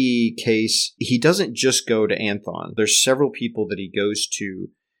 In any case, he doesn't just go to Anthon. There's several people that he goes to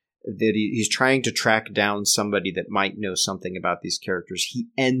that he's trying to track down somebody that might know something about these characters. He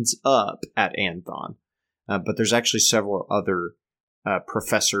ends up at Anthon, but there's actually several other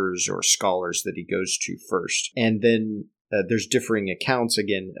professors or scholars that he goes to first. And then there's differing accounts,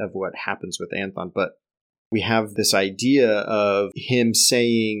 again, of what happens with Anthon. But we have this idea of him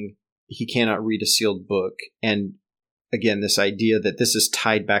saying he cannot read a sealed book, and again, this idea that this is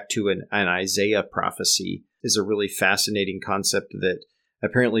tied back to an Isaiah prophecy is a really fascinating concept that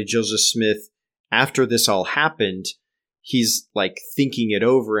apparently Joseph Smith, after this all happened, he's like thinking it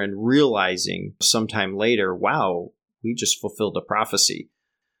over and realizing sometime later, wow, we just fulfilled a prophecy.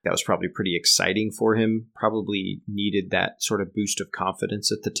 That was probably pretty exciting for him, probably needed that sort of boost of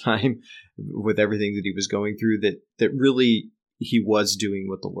confidence at the time with everything that he was going through, that really he was doing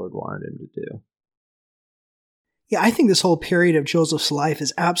what the Lord wanted him to do. Yeah, I think this whole period of Joseph's life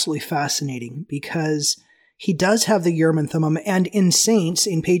is absolutely fascinating because he does have the Urim and Thummim, and in Saints,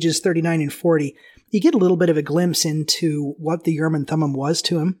 in pages 39 and 40, you get a little bit of a glimpse into what the Urim and Thummim was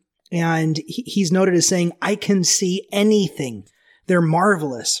to him. And he's noted as saying, I can see anything. They're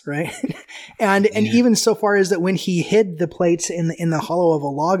marvelous, right? and even so far as that when he hid the plates in the hollow of a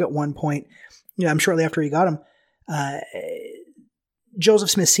log at one point, I'm shortly after he got them, Joseph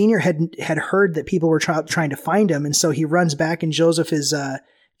Smith Sr. had heard that people were trying to find him, and so he runs back, and Joseph is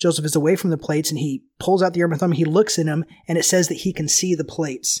away from the plates, and he pulls out the Urim and Thummim. He looks in them, and it says that he can see the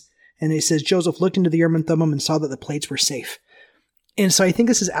plates. And it says Joseph looked into the Urim and Thummim and saw that the plates were safe. And so I think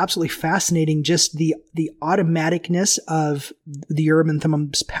this is absolutely fascinating, just the automaticness of the Urim and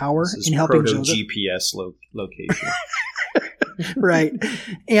Thummim's power in helping Joseph. GPS location. Right.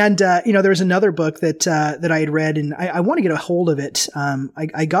 And, there was another book that I had read, and I want to get a hold of it.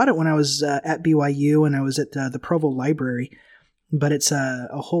 I got it when I was at BYU and I was at the Provo Library, but it's a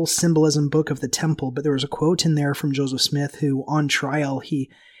whole symbolism book of the temple. But there was a quote in there from Joseph Smith, who on trial,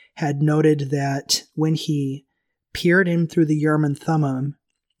 he had noted that when he peered in through the Urim and Thummim,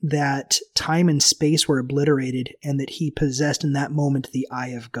 that time and space were obliterated and that he possessed in that moment the eye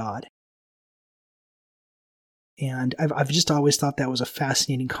of God. And I've just always thought that was a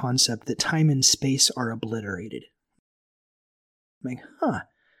fascinating concept, that time and space are obliterated. I'm like,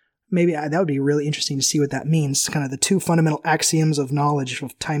 maybe that would be really interesting to see what that means, kind of the two fundamental axioms of knowledge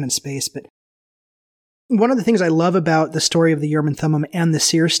of time and space. But one of the things I love about the story of the Urim and Thummim and the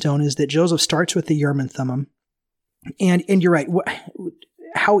seer stone is that Joseph starts with the Urim and Thummim. And you're right.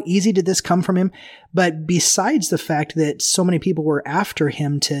 How easy did this come from him? But besides the fact that so many people were after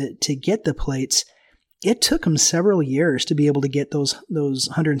him to get the plates, it took him several years to be able to get those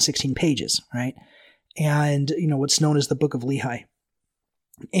 116 pages, right? And, what's known as the Book of Lehi.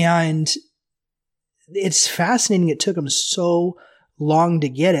 And it's fascinating. It took him so long to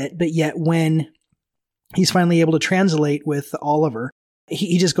get it, but yet when he's finally able to translate with Oliver,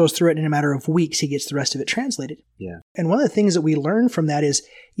 he just goes through it in a matter of weeks. He gets the rest of it translated. Yeah. And one of the things that we learn from that is,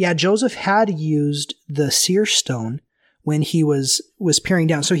 Joseph had used the seer stone when he was peering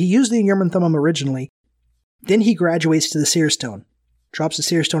down. So he used the Urim and Thummim originally. Then he graduates to the seer stone, drops the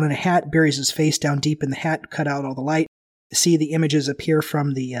seer stone in a hat, buries his face down deep in the hat, cut out all the light, see the images appear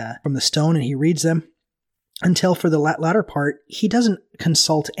from the stone, and he reads them until for the latter part, he doesn't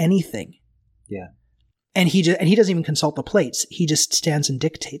consult anything. Yeah. And he doesn't even consult the plates. He just stands and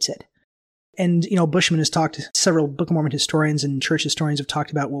dictates it. And, Bushman has talked, several Book of Mormon historians and church historians have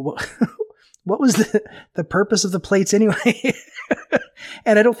talked about, well, what was the purpose of the plates anyway?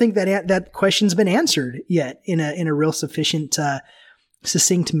 And I don't think that question's been answered yet in a real sufficient,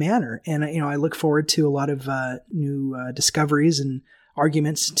 succinct manner. And, I look forward to a lot of new discoveries and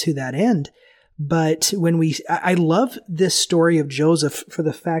arguments to that end. But I love this story of Joseph for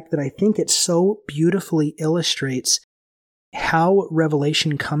the fact that I think it so beautifully illustrates how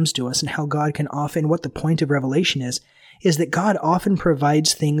revelation comes to us and how God can often, what the point of revelation is that God often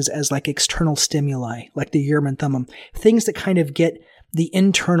provides things as like external stimuli, like the Urim and Thummim, things that kind of get the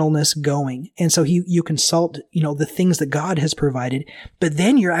internalness going. And so you consult, the things that God has provided, but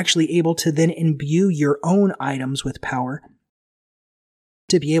then you're actually able to then imbue your own items with power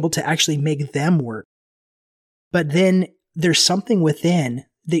to be able to actually make them work. But then there's something within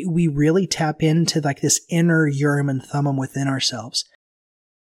that we really tap into, like this inner Urim and Thummim within ourselves.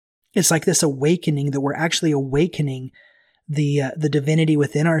 It's like this awakening that we're actually awakening the divinity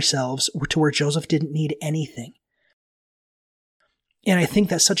within ourselves to where Joseph didn't need anything. And I think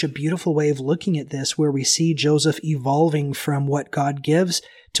that's such a beautiful way of looking at this, where we see Joseph evolving from what God gives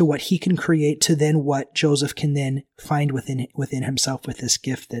to what he can create to then what Joseph can then find within himself with this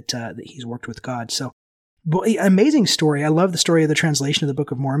gift that he's worked with God. So, amazing story. I love the story of the translation of the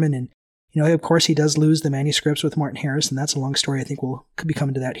Book of Mormon. And, of course, he does lose the manuscripts with Martin Harris, and that's a long story. I think we'll be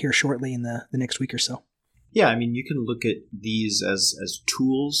coming to that here shortly in the next week or so. Yeah, you can look at these as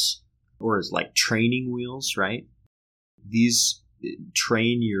tools or as like training wheels, right? These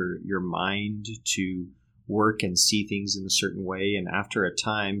train your mind to work and see things in a certain way. And after a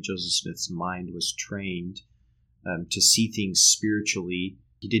time, Joseph Smith's mind was trained to see things spiritually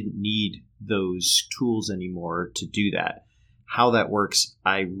He didn't need those tools anymore to do that. How that works,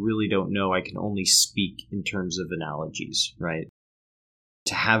 I really don't know. I can only speak in terms of analogies, right?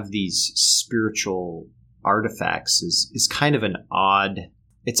 To have these spiritual artifacts is kind of an odd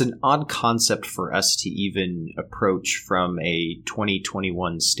concept for us to even approach from a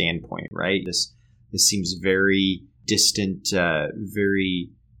 2021 standpoint, right? This seems very distant, very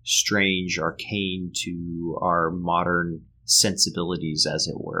strange, arcane to our modern sensibilities, as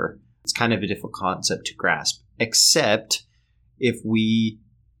it were. It's kind of a difficult concept to grasp, except if we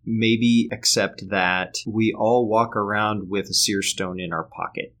maybe accept that we all walk around with a seer stone in our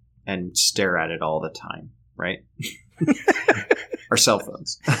pocket and stare at it all the time, right? Our cell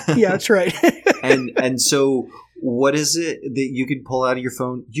phones. Yeah, that's right. and so what is it that you can pull out of your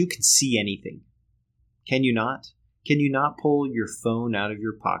phone? You can see anything. Can you not? Can you not pull your phone out of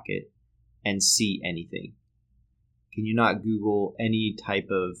your pocket and see anything? Can you not Google any type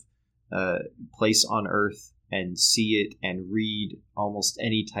of place on Earth and see it and read almost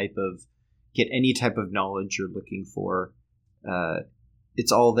get any type of knowledge you're looking for?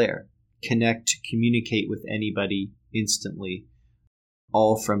 It's all there. Connect, communicate with anybody instantly,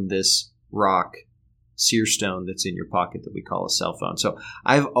 all from this rock seer stone that's in your pocket that we call a cell phone. So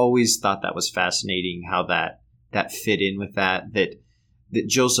I've always thought that was fascinating, how that fit in with that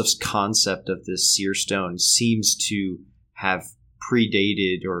Joseph's concept of this seer stone seems to have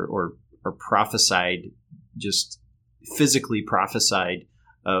predated or prophesied, just physically prophesied,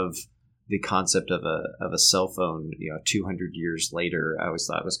 of the concept of a cell phone, 200 years later. I always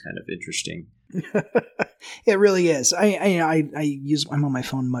thought it was kind of interesting. It really is. I'm on my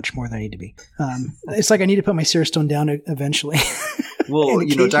phone much more than I need to be. It's like I need to put my seer stone down eventually. Well,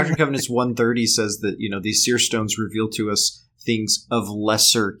 Doctrine and Covenants 130 says that, these seer stones reveal to us things of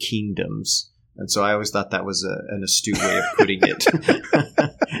lesser kingdoms. And so I always thought that was an astute way of putting it.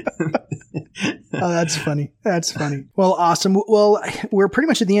 Oh, that's funny. That's funny. Well, awesome. Well, we're pretty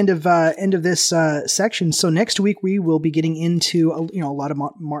much at the end of this section. So next week we will be getting into a lot of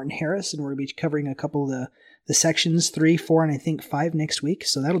Martin Harris, and we're going to be covering a couple of the sections 3, 4, and I think 5 next week.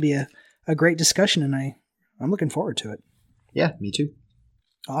 So that'll be a great discussion, and I'm looking forward to it. Yeah, me too.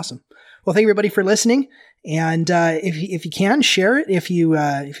 Awesome. Well, thank you everybody for listening. And if you can, share it. If you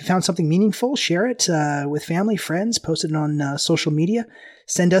found something meaningful, share it with family, friends, post it on social media.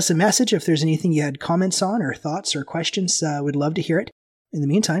 Send us a message if there's anything you had comments on or thoughts or questions. We'd love to hear it. In the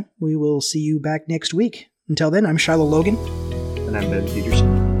meantime, we will see you back next week. Until then, I'm Shiloh Logan. And I'm Ben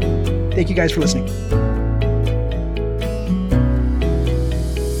Peterson. Thank you guys for listening.